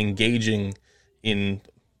and engaging in,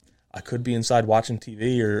 I could be inside watching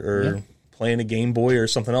TV or playing a Game Boy or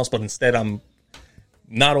something else, but instead I'm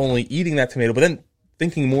not only eating that tomato, but then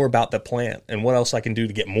thinking more about the plant and what else I can do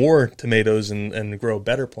to get more tomatoes and grow a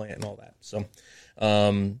better plant and all that. So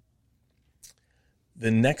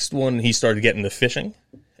the next one, he started getting to fishing,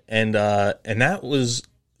 and that was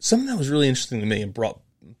something that was really interesting to me and brought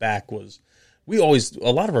back was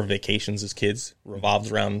a lot of our vacations as kids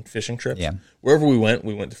revolved around fishing trips. Yeah. Wherever we went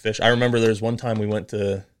to fish. I remember there was one time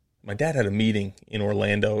my dad had a meeting in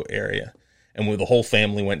Orlando area, and the whole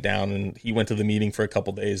family went down, and he went to the meeting for a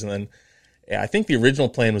couple days, and then I think the original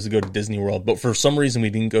plan was to go to Disney World, but for some reason we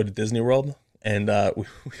didn't go to Disney World, and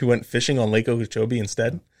we went fishing on Lake Okeechobee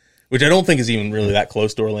instead, which I don't think is even really that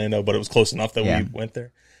close to Orlando, but it was close enough that we went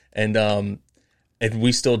there. And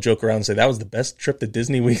we still joke around and say that was the best trip to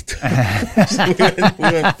Disney we took. we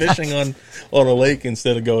went fishing on a lake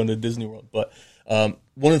instead of going to Disney World. But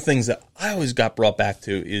one of the things that I always got brought back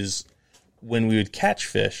to is when we would catch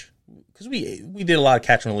fish, because we did a lot of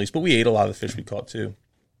catch and release, but we ate a lot of the fish we caught too.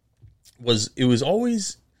 It was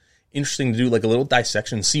always interesting to do like a little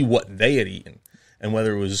dissection, see what they had eaten, and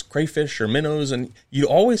whether it was crayfish or minnows, and you'd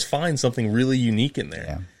always find something really unique in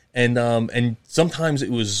there. Yeah. And sometimes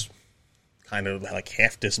it was kind of like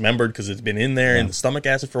half dismembered because it's been in there in the stomach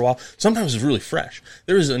acid for a while. Sometimes it's really fresh.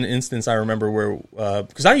 There was an instance I remember where,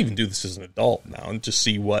 because I even do this as an adult now and just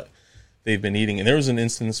see what they've been eating. And there was an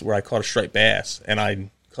instance where I caught a striped bass and I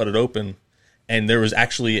cut it open, and there was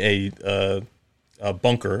actually a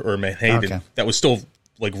bunker or a menhaden that was still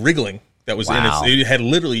like wriggling. That was in it. It had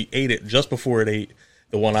literally ate it just before it ate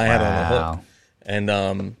the one I had on the hook.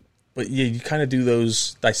 And but yeah, you kind of do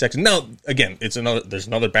those dissections. Now, again, there's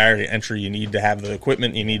another barrier to entry. You need to have the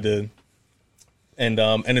equipment. You need to, and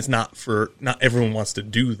it's not everyone wants to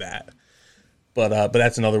do that. But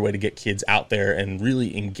that's another way to get kids out there and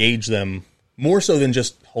really engage them more so than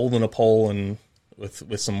just holding a pole and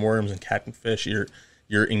with some worms and catching fish.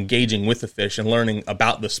 You're engaging with the fish and learning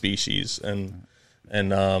about the species and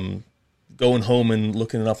going home and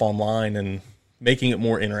looking it up online and making it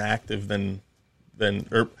more interactive than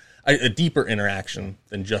a deeper interaction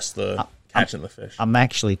than just the catching the fish. I'm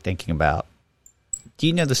actually thinking about, do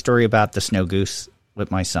you know the story about the snow goose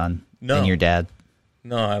with my son and your dad?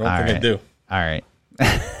 No, I don't think I do. All right.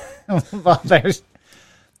 Well, there's,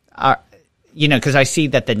 because I see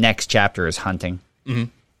that the next chapter is hunting. Mm-hmm.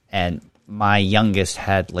 And my youngest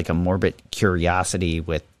had like a morbid curiosity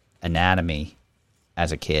with anatomy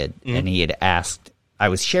as a kid. Mm-hmm. And he had asked, I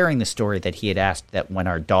was sharing the story that he had asked that when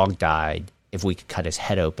our dog died, if we could cut his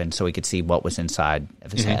head open so we could see what was inside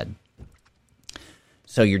of his head.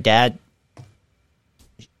 So your dad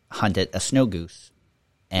hunted a snow goose,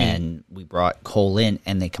 and we brought Cole in,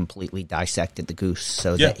 and they completely dissected the goose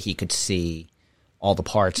so that he could see all the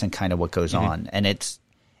parts and kind of what goes on. And it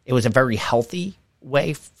was a very healthy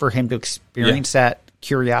way for him to experience that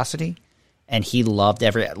curiosity, and he loved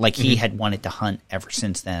he had wanted to hunt ever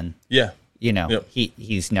since then. Yeah.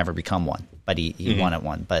 He's never become one, but he wanted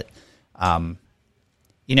one. But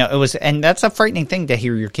it was, and that's a frightening thing to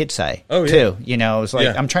hear your kid say too. It was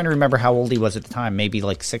like, I'm trying to remember how old he was at the time, maybe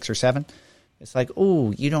like 6 or 7. It's like,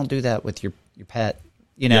 oh, you don't do that with your pet,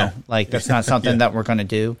 like that's not something that we're going to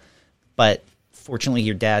do. But fortunately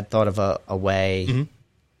your dad thought of a way,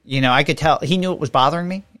 I could tell he knew it was bothering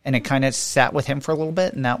me, and it kind of sat with him for a little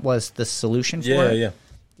bit, and that was the solution for it.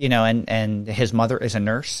 And his mother is a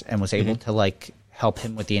nurse and was able to like help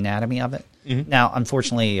him with the anatomy of it. Now,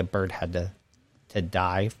 unfortunately, a bird had to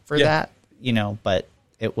die for that, but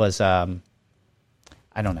it was, I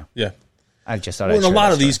don't know. Yeah. I just thought in a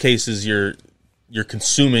lot of these cases, you're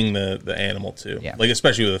consuming the animal too. Yeah. Like,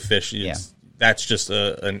 especially with a fish, that's just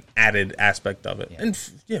an added aspect of it. Yeah.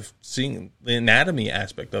 And seeing the anatomy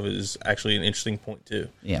aspect of it is actually an interesting point too.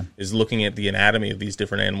 Yeah. Is looking at the anatomy of these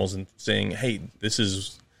different animals and saying, hey, this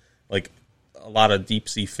is like a lot of deep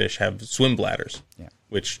sea fish have swim bladders,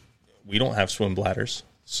 which we don't have swim bladders.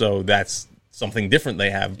 So that's something different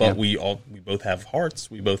they have, but we both have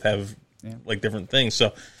hearts. We both have like different things.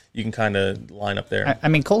 So you can kind of line up there. I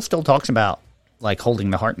mean, Cole still talks about like holding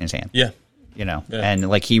the heart in his hand. Yeah. You know, and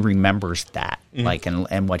like he remembers that, like,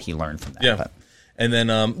 and what he learned from that. Yeah. But. And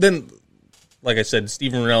then, like I said,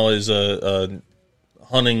 Stephen Rennell is a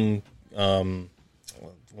hunting, well,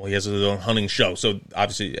 he has his own hunting show. So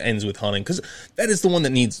obviously it ends with hunting because that is the one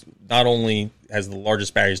that needs, not only has the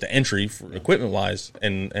largest barriers to entry for equipment wise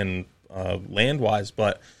and land wise,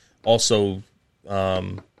 but also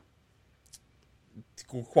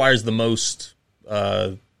requires the most,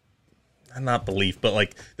 not belief, but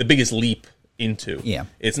like the biggest leap into. Yeah.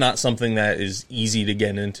 It's not something that is easy to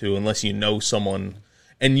get into unless you know someone,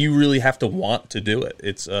 and you really have to want to do it.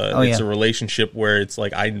 It's a relationship where it's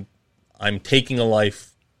like I'm taking a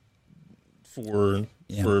life for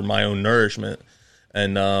my own nourishment,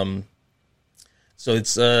 and so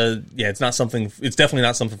it's it's not something. It's definitely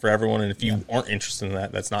not something for everyone. And if you aren't interested in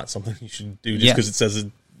that, that's not something you should do just because it says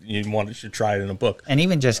you should try it in a book. And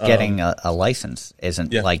even just getting a license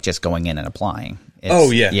isn't like just going in and applying. You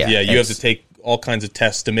have to take all kinds of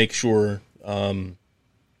tests to make sure. Well,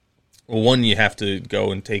 one, you have to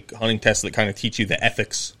go and take hunting tests that kind of teach you the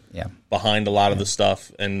ethics behind a lot of the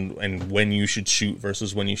stuff, and when you should shoot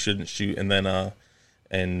versus when you shouldn't shoot, and then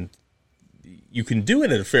and you can do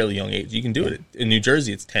it at a fairly young age. You can do it in New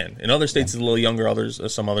Jersey. It's 10. In other states, it's a little younger.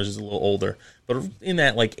 Some others is a little older. But in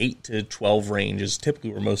that like 8 to 12 range is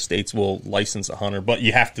typically where most states will license a hunter. But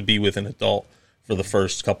you have to be with an adult for the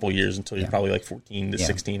first couple of years until you're probably like 14 to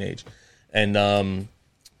 16 age, and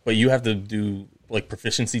but you have to do like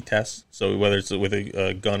proficiency tests. So whether it's with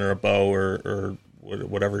a gun or a bow or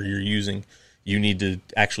whatever you're using, you need to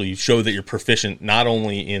actually show that you're proficient not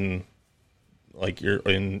only in like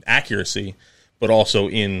in accuracy, but also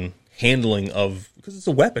in handling of, because it's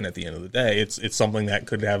a weapon at the end of the day. It's something that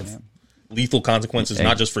could have lethal consequences,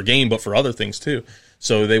 not just for game, but for other things too.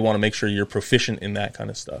 So they want to make sure you're proficient in that kind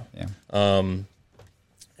of stuff. And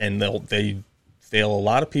they fail a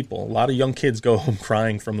lot of people. A lot of young kids go home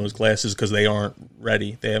crying from those classes because they aren't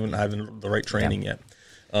ready. They haven't had the right training yet.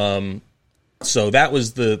 So that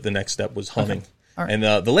was the next step, was hunting. Okay. Right. And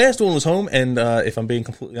the last one was home. And if I'm being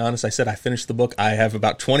completely honest, I said I finished the book. I have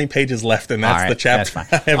about 20 pages left, and that's the chapter I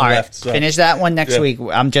have left. So. Finish that one next week.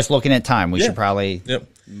 I'm just looking at time. We should probably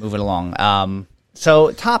move it along.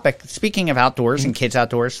 So topic, speaking of outdoors and kids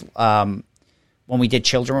outdoors, when we did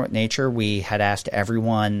Children with Nature, we had asked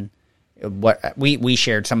everyone what we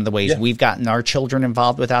shared some of the ways we've gotten our children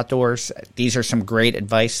involved with outdoors. These are some great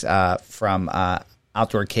advice from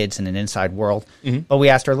outdoor kids in an inside world. But we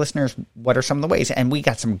asked our listeners, what are some of the ways? And we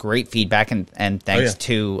got some great feedback, and thanks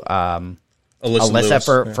to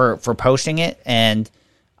Alyssa for posting it. And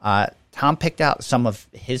Tom picked out some of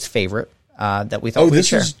his favorite that we thought we'd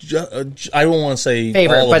share. I don't want to say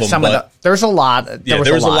favorite, all of them, there's a lot.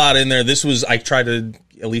 There was a lot in there. This was, I tried to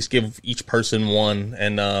at least give each person one,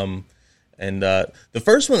 and the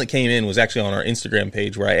first one that came in was actually on our Instagram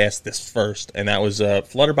page, where I asked this first, and that was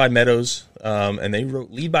Flutter by Meadows, and they wrote,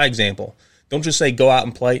 lead by example. Don't just say go out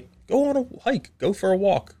and play. Go on a hike. Go for a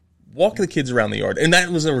walk. Walk the kids around the yard. And that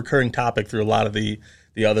was a recurring topic through a lot of the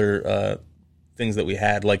other things that we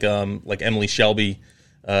had, like Emily Shelby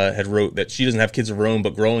had wrote that she doesn't have kids of her own,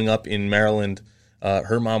 but growing up in Maryland,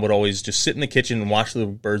 her mom would always just sit in the kitchen and watch the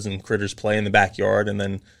birds and critters play in the backyard, and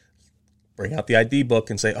then bring out the ID book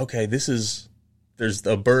and say, okay, there's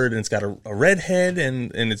a bird and it's got a red head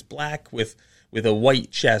and it's black with a white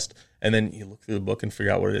chest. And then you look through the book and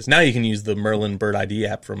figure out what it is. Now you can use the Merlin Bird ID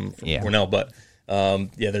app from Cornell. But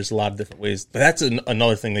there's a lot of different ways. But that's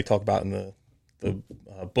another thing they talk about in the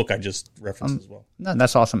book I just referenced as well. No,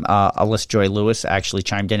 that's awesome. Alyssa Joy Lewis actually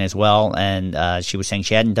chimed in as well. And she was saying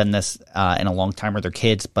she hadn't done this in a long time with her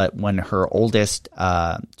kids. But when her oldest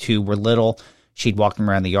two were little, she'd walk them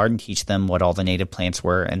around the yard and teach them what all the native plants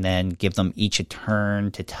were, and then give them each a turn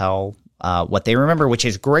to tell what they remember, which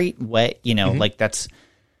is great. Like that's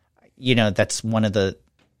one of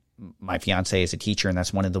my fiance is a teacher, and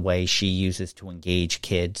that's one of the ways she uses to engage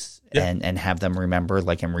kids and have them remember,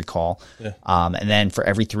 and recall. Yeah. And then for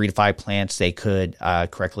every 3 to 5 plants they could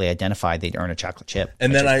correctly identify, they'd earn a chocolate chip.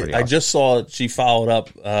 And then I just saw she followed up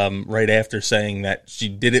right after saying that she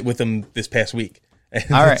did it with them this past week. And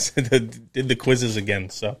all right. Did the quizzes again.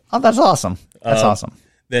 So that's awesome. That's awesome.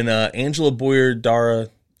 Then Angela Boyer Dara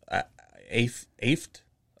Aft,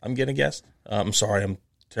 I'm going to guess. I'm sorry, I'm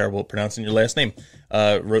terrible at pronouncing your last name.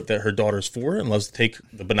 Wrote that her daughter's 4 and loves to take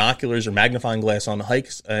the binoculars or magnifying glass on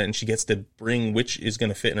hikes, and she gets to bring which is going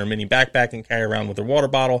to fit in her mini backpack and carry around with her water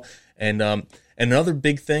bottle. And another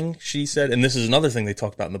big thing she said, and this is another thing they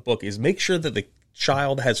talk about in the book, is make sure that the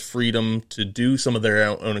child has freedom to do some of their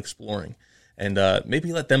own exploring. and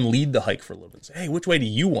maybe let them lead the hike for a little bit. Say, hey, which way do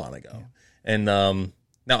you want to go? Yeah. And now,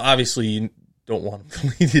 obviously, you don't want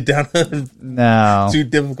them to lead you down a too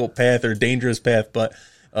difficult path or dangerous path, but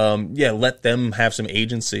let them have some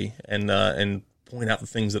agency and point out the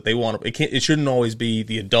things that they want. It shouldn't always be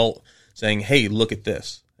the adult saying, "Hey, look at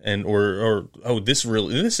this," and or "Oh, this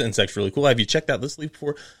insect's really cool. Have you checked out this leaf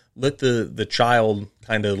before?" Let the child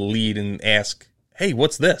kind of lead and ask, "Hey,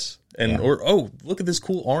 what's this?" And or "Oh, look at this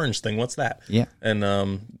cool orange thing. What's that?" Yeah, and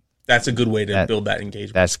that's a good way to build that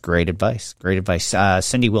engagement. That's great advice. Great advice.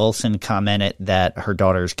 Cindy Wilson commented that her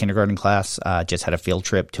daughter's kindergarten class just had a field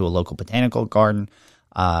trip to a local botanical garden.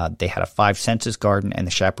 They had a 5-senses garden, and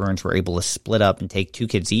the chaperones were able to split up and take 2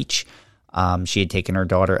 kids each. She had taken her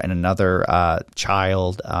daughter and another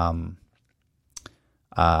child, and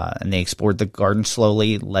they explored the garden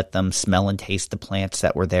slowly, let them smell and taste the plants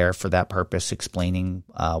that were there for that purpose, explaining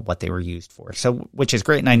what they were used for. So, which is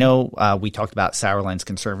great. And I know we talked about Sourlands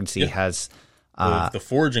Conservancy has the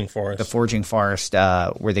foraging forest. The foraging forest,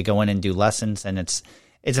 where they go in and do lessons, and it's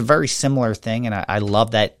a very similar thing. And I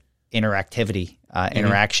love that interactivity,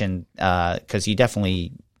 interaction, because you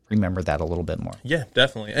definitely remember that a little bit more. Yeah,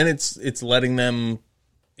 definitely. And it's letting them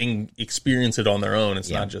experience it on their own. It's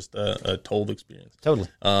not just a told experience. Totally.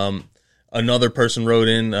 Another person wrote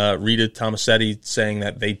in, Rita Tomasetti, saying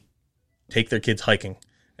that they take their kids hiking,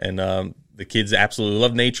 and the kids absolutely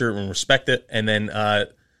love nature and respect it, and then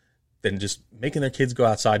just making their kids go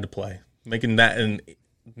outside to play, making that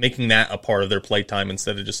a part of their playtime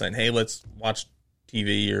instead of just saying, "Hey, let's watch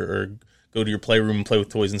TV or go to your playroom and play with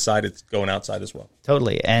toys inside." It's going outside as well.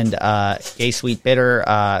 Totally. And Gay Sweet Bitter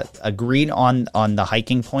agreed on the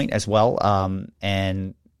hiking point as well,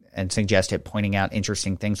 and suggested pointing out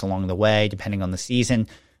interesting things along the way, depending on the season.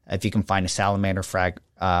 If you can find a salamander, frog,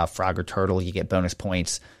 or turtle, you get bonus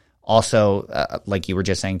points. Also, like you were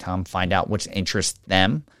just saying, Tom, find out what interests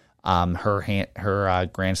them. Her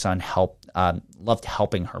grandson loved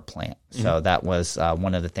helping her plant. So that was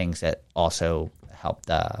one of the things that also helped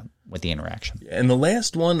with the interaction. And the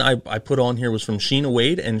last one I put on here was from Sheena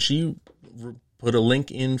Wade, and she put a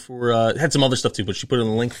link in for had some other stuff too, but she put in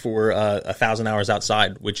a link for 1,000 Hours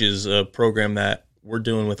Outside, which is a program that we're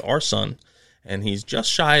doing with our son, and he's just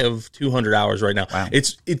shy of 200 hours right now. Wow.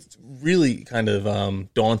 It's really kind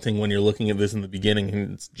of daunting when you're looking at this in the beginning,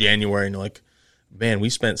 and it's January, and you're like, man, we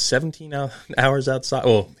spent 17 hours outside.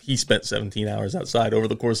 Well, he spent 17 hours outside over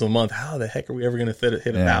the course of a month. How the heck are we ever going to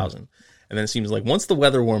hit 1,000? And then it seems like once the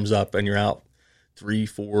weather warms up and you're out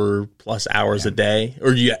 3-4 plus hours a day,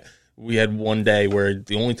 or we had one day where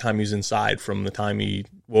the only time he was inside from the time he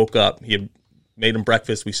woke up, he had made him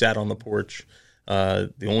breakfast. We sat on the porch. The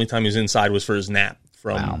only time he was inside was for his nap.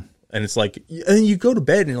 And it's like, and then you go to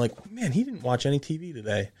bed and you're like, man, he didn't watch any TV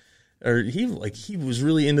today. Or he was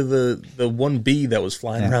really into the one bee that was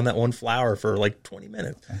flying around that one flower for like 20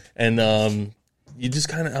 minutes. And you just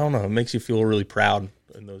kind of, I don't know, it makes you feel really proud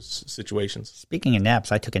in those situations. Speaking of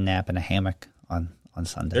naps, I took a nap in a hammock on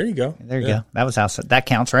Sunday. There you go. There you go. That was outside. That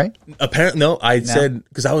counts, right? Apparently, no. I said,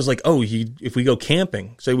 because I was like, if we go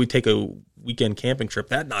camping, say we take a weekend camping trip,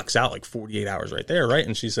 that knocks out like 48 hours right there, right?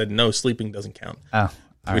 And she said, no, sleeping doesn't count. Oh,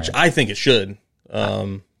 which right. I think it should.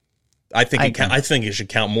 I think it should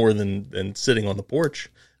count more than sitting on the porch.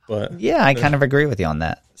 But yeah, I kind of agree with you on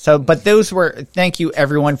that. So, but thank you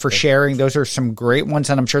everyone for sharing. Those are some great ones,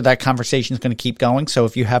 and I'm sure that conversation is going to keep going. So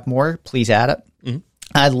if you have more, please add it. Mm-hmm.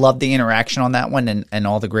 I love the interaction on that one and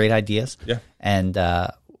all the great ideas. Yeah. And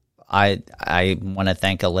I want to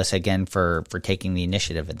thank Alyssa again for taking the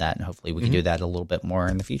initiative in that, and hopefully we can do that a little bit more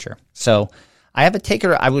in the future. So I have a take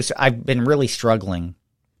it. I've been really struggling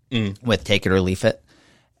with take it or leave it,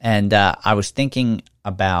 and I was thinking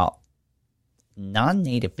about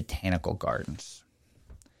non-native botanical gardens.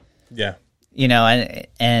 Yeah.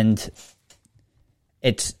 And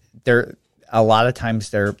it's there. A lot of times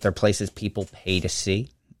they're places people pay to see,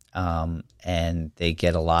 and they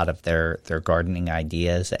get a lot of their gardening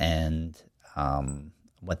ideas and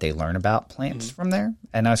what they learn about plants from there.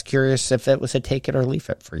 And I was curious if it was a take it or leave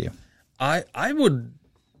it for you. I would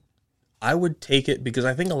take it, because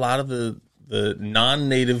I think a lot of the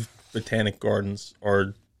non-native botanic gardens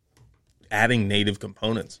are adding native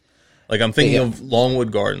components. Like I'm thinking of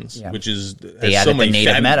Longwood Gardens, which has so many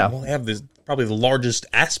native meadow. Well, they have this probably the largest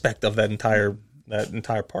aspect of that entire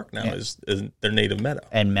park now is their native meadow.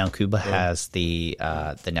 And Mount Cuba has the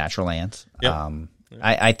natural lands.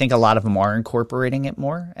 I think a lot of them are incorporating it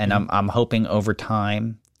more, and I'm hoping over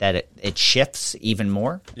time that it shifts even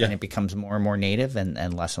more and it becomes more and more native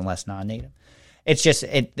and less non-native. It's just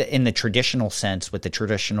in the traditional sense with the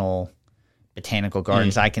traditional botanical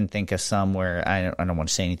gardens, I can think of some where I don't want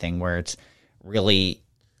to say anything where it's really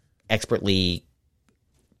expertly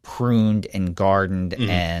pruned and gardened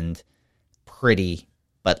and pretty,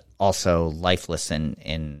 but also lifeless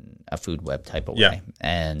in a food web type of way.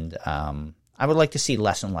 And I would like to see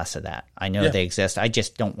less and less of that. I know they exist. I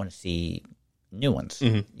just don't want to see new ones.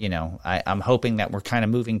 You know, I'm hoping that we're kind of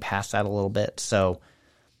moving past that a little bit. So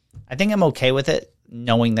I think I'm okay with it,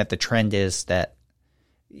 knowing that the trend is that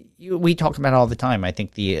we talk about it all the time. I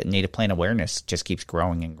think the native plant awareness just keeps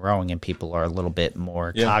growing and growing, and people are a little bit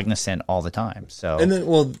more cognizant all the time. So, and then,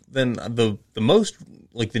 the most,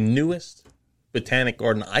 like, the newest botanic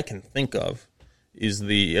garden I can think of is at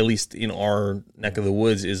least in our neck of the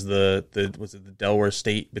woods, is the Delaware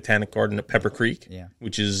State Botanic Garden at Pepper Creek,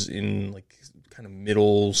 which is in, like, kind of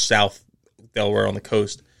middle south Delaware on the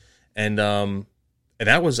coast, and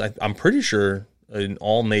that was, I'm pretty sure, an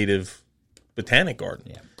all native botanic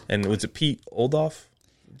garden, and was it Pete Oldoff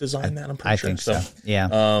designed that? I'm pretty sure. I think so. Yeah,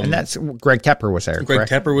 and that's Greg Tepper was there. Greg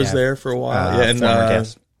Tepper was there for a while. And I'm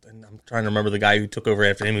trying to remember the guy who took over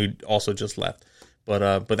after him, who also just left. But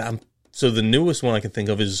so the newest one I can think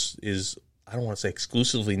of is I don't want to say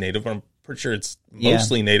exclusively native, but I'm pretty sure it's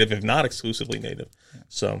mostly native, if not exclusively native.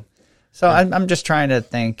 So I'm just trying to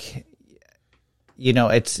think. You know,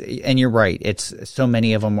 and you're right. It's so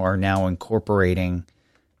many of them are now incorporating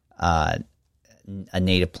a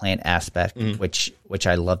native plant aspect, which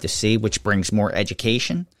I love to see, which brings more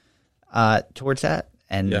education towards that.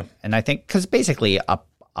 And I think, because basically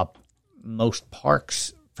most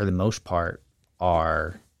parks, for the most part,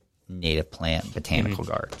 are native plant botanical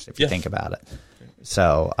gardens, if you think about it.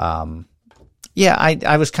 So, I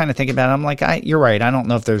was kind of thinking about it. I'm like, you're right. I don't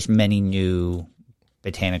know if there's many new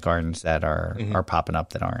botanic gardens that are popping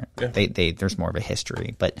up that aren't. There's more of a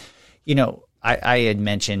history. But, you know, I had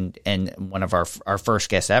mentioned, and one of our first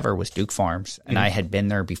guests ever was Duke Farms, and I had been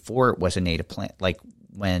there before it was a native plant, like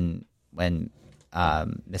when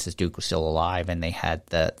Mrs. Duke was still alive, and they had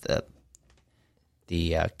the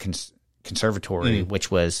conservatory,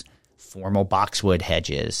 which was formal boxwood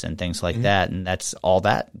hedges and things like that, and that's all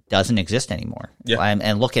that doesn't exist anymore.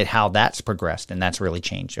 And look at how that's progressed, and that's really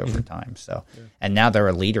changed over time. So, and now they're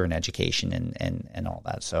a leader in education and all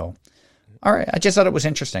that. So. All right, I just thought it was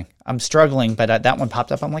interesting. I'm struggling, but that one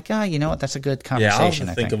popped up. I'm like, you know what? That's a good conversation.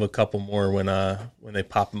 I'll think of a couple more when they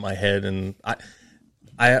pop in my head. And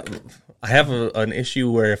I have an issue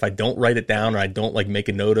where if I don't write it down or I don't like make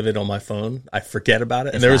a note of it on my phone, I forget about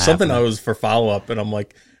it. And there was something I was for follow up, and I'm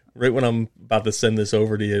like, right when I'm about to send this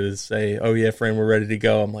over to you to say, "Oh yeah, Fran, we're ready to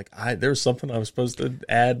go," I'm like, there's something I was supposed to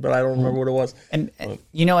add, but I don't remember what it was. And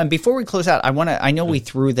you know, and before we close out, I know we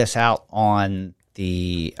threw this out on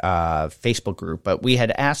the Facebook group, but we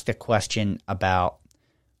had asked a question about,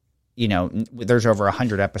 you know, there's over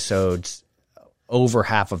 100 episodes, over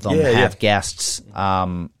half of them have guests.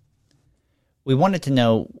 We wanted to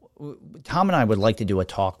know, Tom and I would like to do a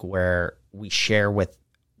talk where we share with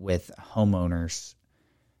homeowners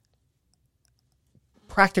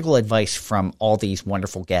practical advice from all these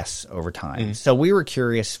wonderful guests over time. So we were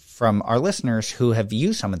curious from our listeners who have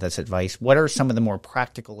used some of this advice, what are some of the more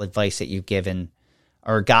practical advice that you've given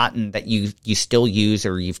or gotten that you still use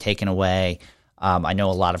or you've taken away? I know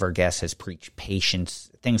a lot of our guests has preached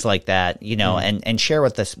patience, things like that, you know, and share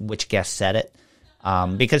with us which guest said it,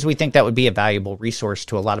 because we think that would be a valuable resource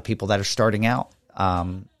to a lot of people that are starting out.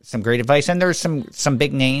 Some great advice, and there's some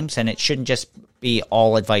big names, and it shouldn't just be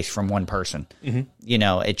all advice from one person. You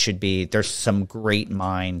know, it should be, there's some great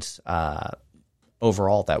minds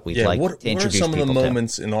overall that we'd like to introduce people to. What are some of the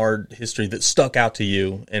moments in our history that stuck out to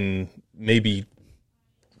you and maybe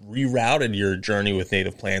rerouted your journey with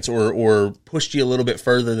native plants or pushed you a little bit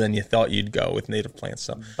further than you thought you'd go with native plants?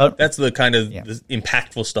 So that's the kind of the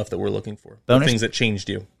impactful stuff that we're looking for. The things that changed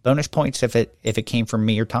you. Bonus points if it came from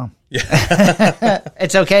me or Tom.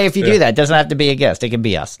 It's okay if you do that. It doesn't have to be a guest. It can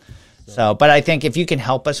be us. So, but I think if you can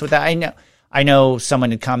help us with that, I know someone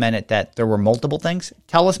had commented that there were multiple things.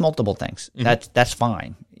 Tell us multiple things. That's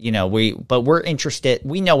fine. You know, but we're interested.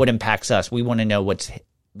 We know what impacts us. We want to know what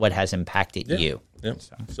has impacted you. Yep.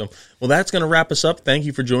 So, well, that's going to wrap us up. Thank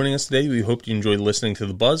you for joining us today. We hope you enjoyed listening to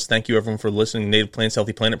The Buzz. Thank you, everyone, for listening to Native Plants,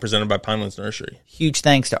 Healthy Planet, presented by Pinelands Nursery. Huge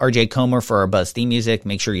thanks to RJ Comer for our Buzz theme music.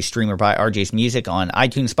 Make sure you stream or buy RJ's music on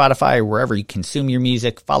iTunes, Spotify, or wherever you consume your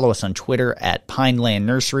music. Follow us on Twitter at Pineland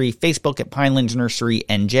Nursery, Facebook at Pinelands Nursery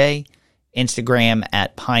NJ, Instagram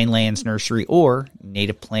at Pinelands Nursery or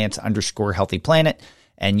Native Plants _Healthy Planet,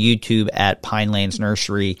 and YouTube at Pinelands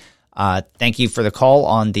Nursery. Thank you for the call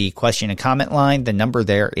on the question and comment line. The number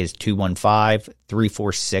there is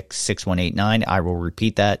 215-346-6189. I will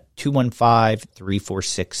repeat that,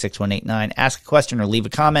 215-346-6189. Ask a question or leave a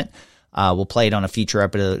comment. We'll play it on a future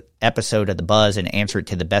episode of The Buzz and answer it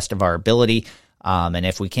to the best of our ability. And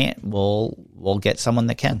if we can't, we'll get someone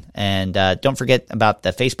that can. And don't forget about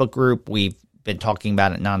the Facebook group. We've been talking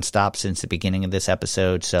about it nonstop since the beginning of this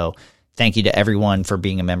episode. So thank you to everyone for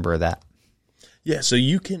being a member of that. Yeah, so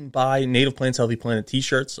you can buy Native Plants Healthy Planet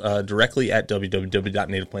t-shirts directly at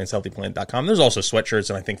www.nativeplantshealthyplanet.com. There's also sweatshirts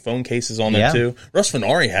and I think phone cases on there too. Russ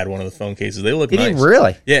Fenari had one of the phone cases. They look nice. Did he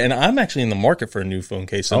really? Yeah, and I'm actually in the market for a new phone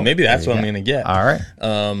case, so maybe that's what I'm going to get. All right.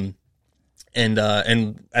 And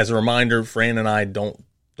as a reminder, Fran and I don't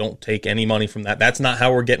take any money from that. That's not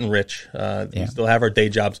how we're getting rich. We still have our day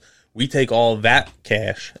jobs. We take all that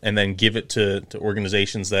cash and then give it to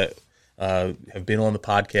organizations that have been on the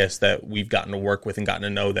podcast that we've gotten to work with and gotten to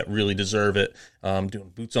know that really deserve it,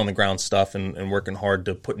 doing boots on the ground stuff and working hard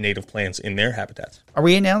to put native plants in their habitats. Are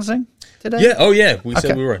we announcing today? Yeah. Oh, yeah. We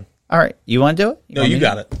said we were. All right. You want to do it? No, you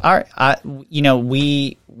got it. All right.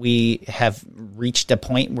 We have reached a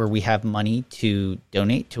point where we have money to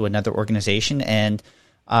donate to another organization, and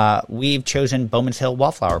we've chosen Bowman's Hill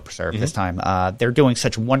Wildflower Preserve this time. They're doing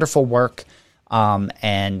such wonderful work.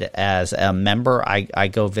 And as a member, I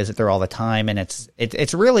go visit there all the time, and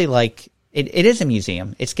it's really like it is a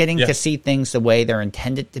museum. It's getting to see things the way they're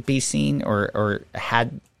intended to be seen or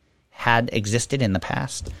had existed in the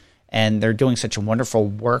past. And they're doing such a wonderful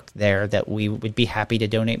work there that we would be happy to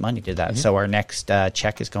donate money to that. So our next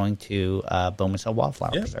check is going to Bowman's Hill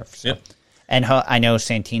Wildflower Preserve. So. And I know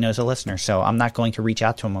Santino's a listener, so I'm not going to reach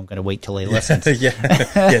out to him. I'm going to wait till he listens.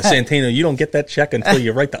 Santino, you don't get that check until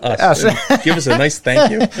you write to us. Give us a nice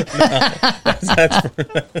thank you. No,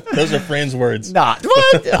 those are Fran's words.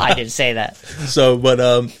 What? I didn't say that. So,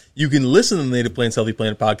 but you can listen to the Native Plants Healthy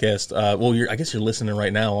Planet podcast. I guess you're listening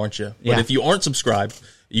right now, aren't you? But if you aren't subscribed,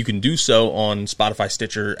 you can do so on Spotify,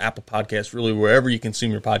 Stitcher, Apple Podcasts, really wherever you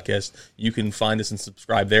consume your podcast. You can find us and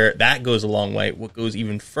subscribe there. That goes a long way. What goes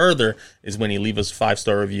even further is when you leave us a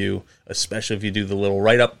 5-star review, especially if you do the little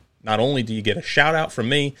write-up. Not only do you get a shout-out from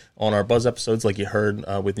me on our Buzz episodes like you heard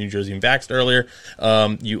with New Jersey and Vaxxed earlier,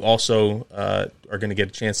 you also are going to get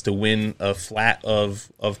a chance to win a flat of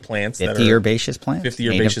plants. 50 herbaceous plants. 50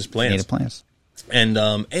 herbaceous plants. Native plants. And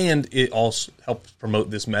it also helps promote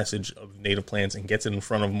this message of native plants and gets it in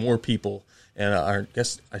front of more people. And I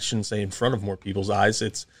guess I shouldn't say in front of more people's eyes.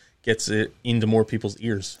 It gets it into more people's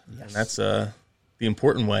ears. Yes. And that's the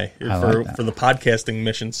important way for the podcasting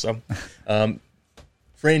mission. So,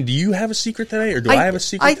 Fran, do you have a secret today, or do I have a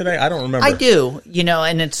secret today? I don't remember. I do.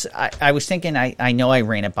 And it's. I was thinking. I know I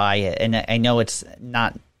ran it by it, and I know it's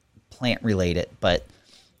not plant related, but.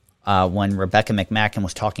 When Rebecca McMacken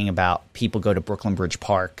was talking about people go to Brooklyn Bridge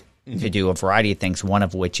Park to do a variety of things, one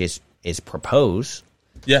of which is propose.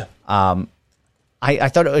 Yeah. I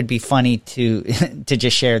thought it would be funny to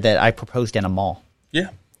just share that I proposed in a mall.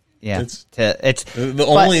 Yeah. Yeah. It's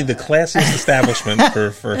the classiest establishment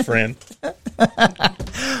for a friend.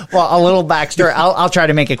 Well, a little backstory. I'll try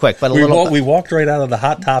to make it quick, but we walked right out of the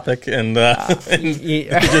Hot Topic and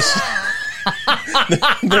just.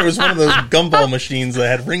 There was one of those gumball machines that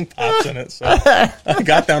had ring pops in it, so I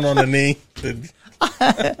got down on the knee.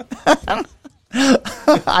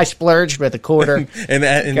 I splurged with a quarter, and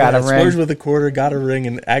I splurged with a quarter, got a ring,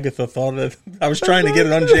 and Agatha thought that I was trying to get it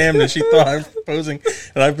unjammed, and she thought I was proposing,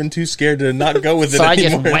 and I've been too scared to not go with it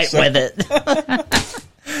anymore. I just went with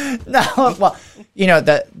it. No, well,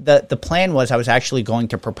 the plan was I was actually going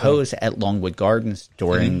to propose at Longwood Gardens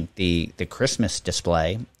during the Christmas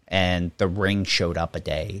display. And the ring showed up a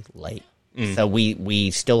day late. So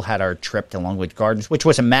we still had our trip to Longwood Gardens, which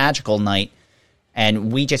was a magical night.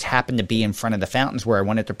 And we just happened to be in front of the fountains where I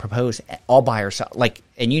wanted to propose all by ourselves.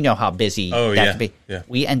 And you know how busy that can be. Yeah.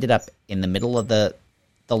 We ended up in the middle of the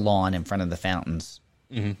lawn in front of the fountains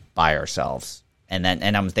by ourselves. And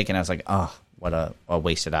I'm thinking, I was like, oh, what a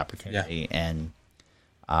wasted opportunity. Yeah.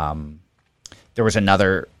 And there was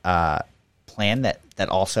another plan that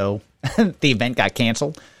also the event got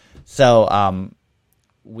canceled. So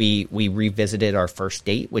we revisited our first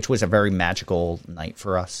date, which was a very magical night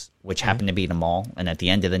for us, which happened to be in a mall. And at the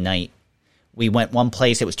end of the night, we went one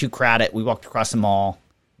place. It was too crowded. We walked across the mall.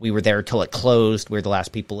 We were there till it closed. We were the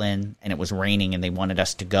last people in, and it was raining, and they wanted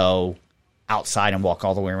us to go outside and walk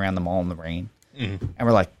all the way around the mall in the rain. And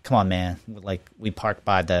we're like, come on, man. We parked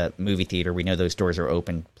by the movie theater. We know those doors are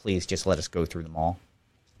open. Please just let us go through the mall.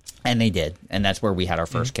 And they did. And that's where we had our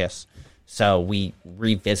first kiss. So we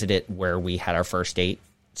revisited where we had our first date.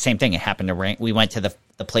 Same thing. It happened to rain. We went to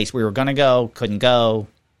the place we were going to go, couldn't go,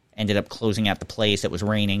 ended up closing out the place. It was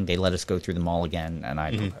raining. They let us go through the mall again, and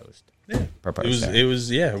I proposed.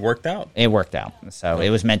 Yeah. It worked out. It worked out. So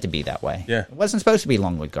it was meant to be that way. Yeah. It wasn't supposed to be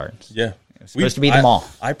Longwood Gardens. Yeah. It's supposed to be the mall.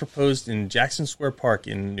 I proposed in Jackson Square Park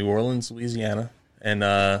in New Orleans, Louisiana, and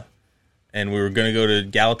we were going to go to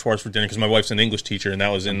Galatoire's for dinner because my wife's an English teacher, and that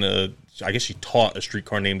was I guess she taught A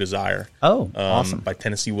Streetcar Named Desire. Oh, awesome. By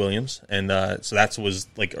Tennessee Williams. And so that was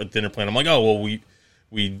like a dinner plan. I'm like, oh, well,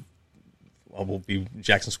 we'll be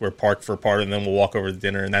Jackson Square Park for a part, and then we'll walk over to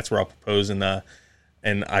dinner, and that's where I'll propose. And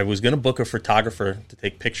I was going to book a photographer to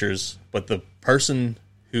take pictures, but the person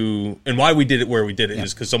and why we did it where we did it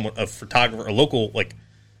is because a photographer, a local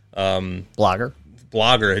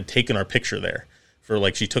blogger had taken our picture there.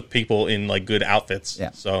 She took people in good outfits.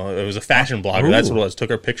 Yeah. So it was a fashion blogger. Ooh. That's what it was. Took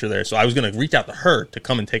our picture there. So I was going to reach out to her to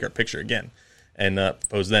come and take our picture again and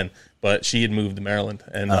propose then. But she had moved to Maryland.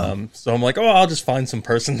 And so I'm like, I'll just find some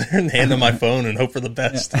person there and hand them my phone and hope for the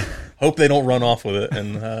best. Yeah. Hope they don't run off with it.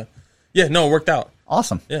 And it worked out.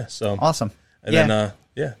 Awesome. Yeah. So awesome. And then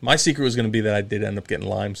my secret was going to be that I did end up getting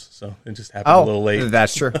limes. So it just happened a little late.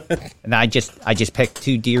 That's true. And I just picked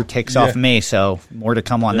 2 deer ticks off of me. So more to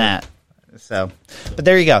come on that. So, but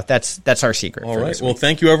there you go. That's our secret. All right. Well,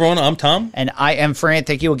 thank you, everyone. I'm Tom. And I am Fran.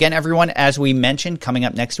 Thank you again, everyone. As we mentioned, coming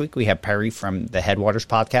up next week, we have Perry from the Headwaters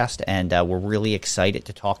podcast, and we're really excited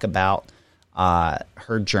to talk about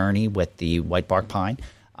her journey with the white bark pine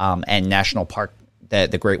and National Park,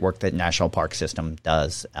 the great work that National Park System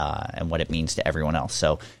does and what it means to everyone else.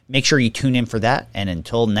 So make sure you tune in for that. And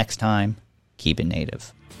until next time, keep it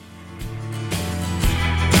native.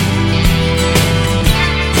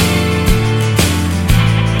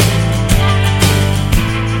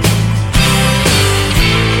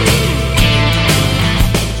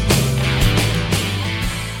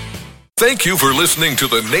 Thank you for listening to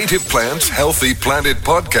the Native Plants Healthy Planet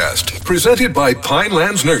podcast, presented by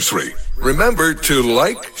Pinelands Nursery. Remember to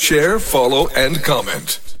like, share, follow, and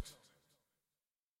comment.